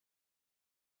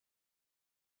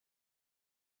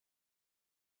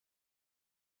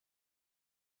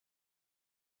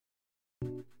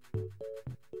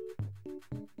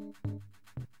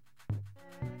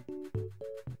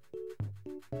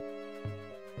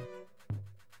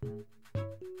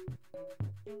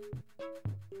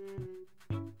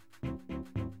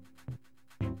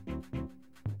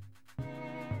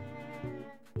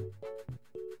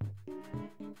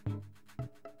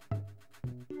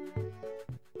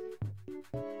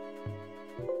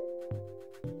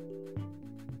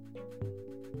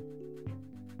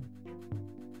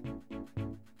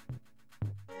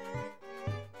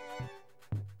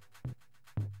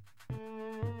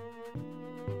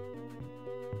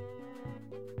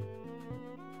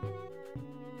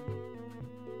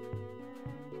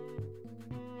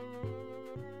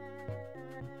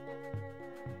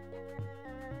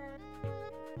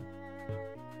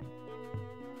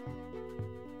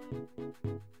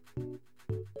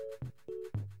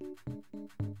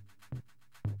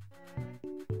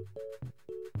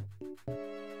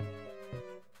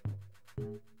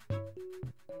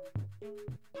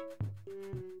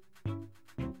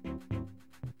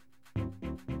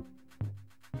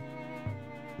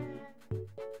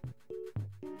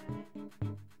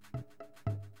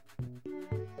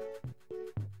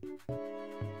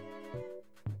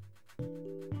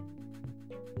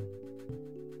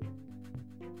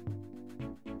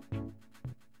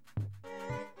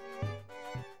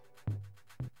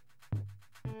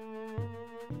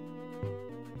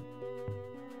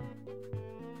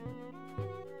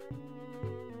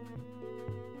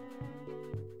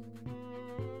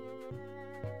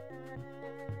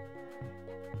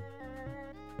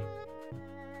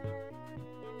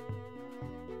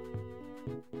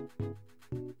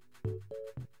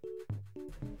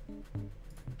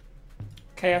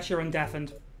 Chaos, you're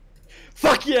undeafened.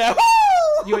 Fuck yeah!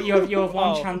 You have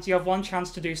one chance. You have one chance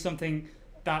to do something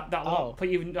that will put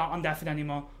you not undeafened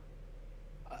anymore.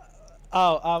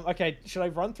 Okay. Should I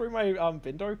run through my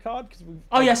Bindo card?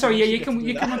 Sorry. Yeah, you can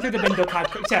run through the Bindo card.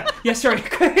 Yeah, sorry.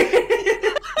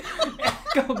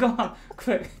 go on,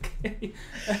 quick.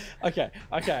 Okay.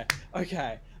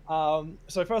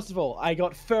 So first of all, I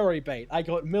got furry bait. I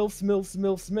got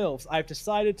milfs. I've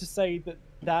decided to say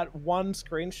that one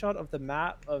screenshot of the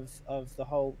map of the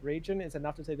whole region is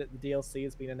enough to say that the DLC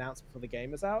has been announced before the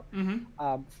game is out.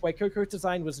 Fuecoco's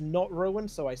design was not ruined,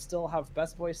 so I still have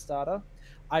Best Boy Starter.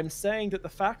 I'm saying that the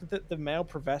fact that the male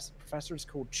professor is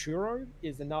called Churro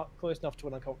is close enough to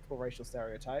an uncomfortable racial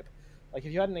stereotype. Like,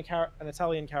 if you had an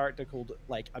Italian character called,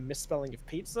 like, a misspelling of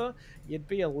pizza, you'd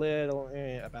be a little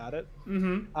about it.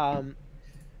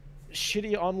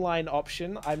 Shitty online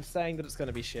option, I'm saying that it's going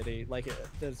to be shitty. Like,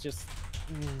 there's just...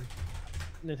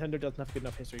 Nintendo doesn't have good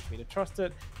enough history for me to trust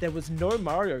it. There was no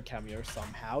Mario cameo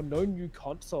somehow, no new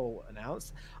console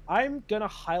announced. I'm gonna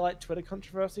highlight Twitter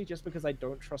controversy just because I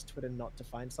don't trust Twitter not to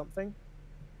find something.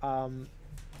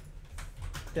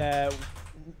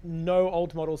 No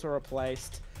old models were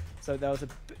replaced, so there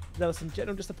was some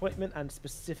general disappointment and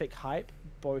specific hype.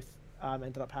 Both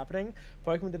ended up happening.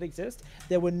 Pokemon did exist.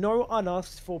 There were no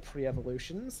unasked for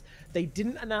pre-evolutions. They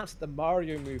didn't announce that the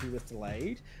Mario movie was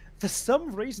delayed. For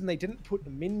some reason, they didn't put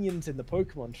the minions in the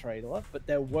Pokemon trailer, but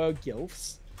there were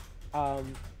Gilfs.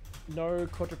 No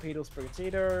quadrupedal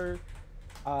Sprigatito.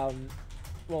 No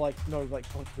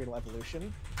quadrupedal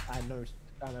evolution, and no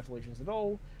evolutions at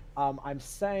all. I'm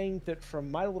saying that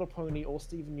from My Little Pony or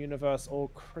Steven Universe or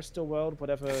Crystal World,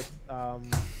 whatever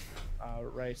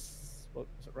race, what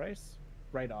was it, race?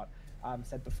 Radar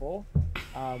said before.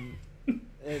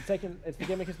 The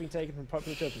gimmick has been taken from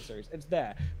popular children's series. It's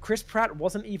there. Chris Pratt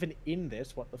wasn't even in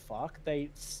this. What the fuck?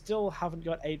 They still haven't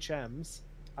got HMs.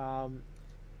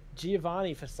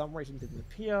 Giovanni for some reason didn't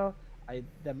appear.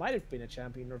 There might have been a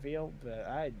champion reveal, but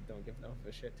I don't give enough of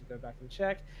a shit to go back and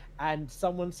check. And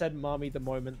someone said "mommy" the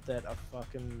moment that a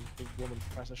fucking big woman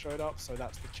professor showed up, so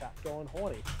that's the chat going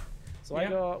horny. So I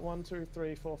got 1, 2,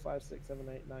 3, 4, 5, 6, 7,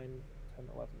 8, 9, 10,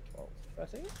 11, 12,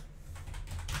 13.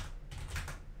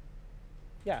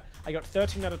 Yeah, I got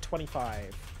 13 out of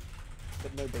 25,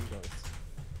 but no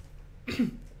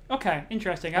bingos. Okay,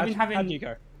 interesting. How do you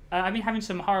go? I've been having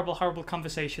some horrible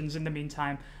conversations in the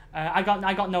meantime. I got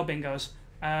no bingos.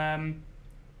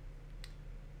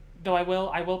 Though I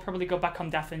will probably go back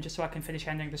on deafen just so I can finish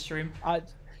ending the stream.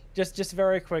 Just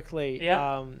very quickly.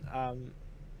 Yeah.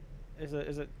 Is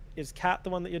it is Kat the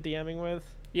one that you're DMing with?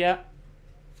 Yeah.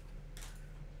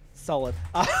 Solid.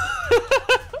 Can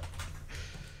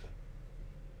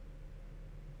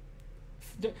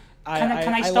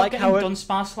I stop like getting how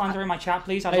Dunsparce slander in my chat,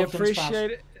 please? I love appreciate Dunsparce.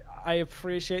 it. I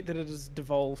appreciate that it has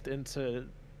devolved into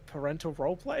parental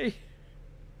roleplay.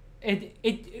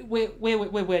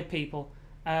 We're weird people.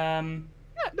 Yeah,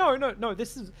 no.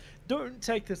 This is. Don't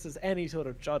take this as any sort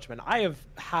of judgment. I have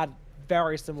had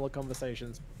very similar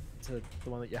conversations to the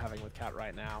one that you're having with Kat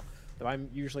right now. Though I'm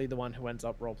usually the one who ends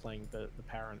up role playing the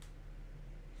parent.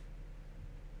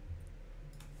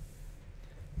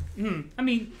 I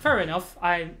mean, fair enough.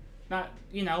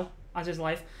 You know, as is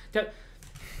life.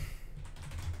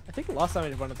 I think the last time I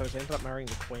did one of those, I ended up marrying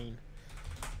the queen.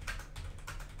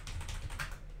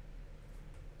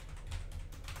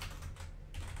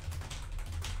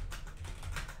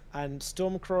 And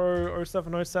Stormcrow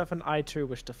 0707, I too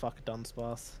wish to fuck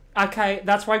Dunsparce. Okay,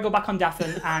 that's where I go back on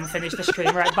Deathan and finish the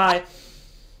stream. Right, bye.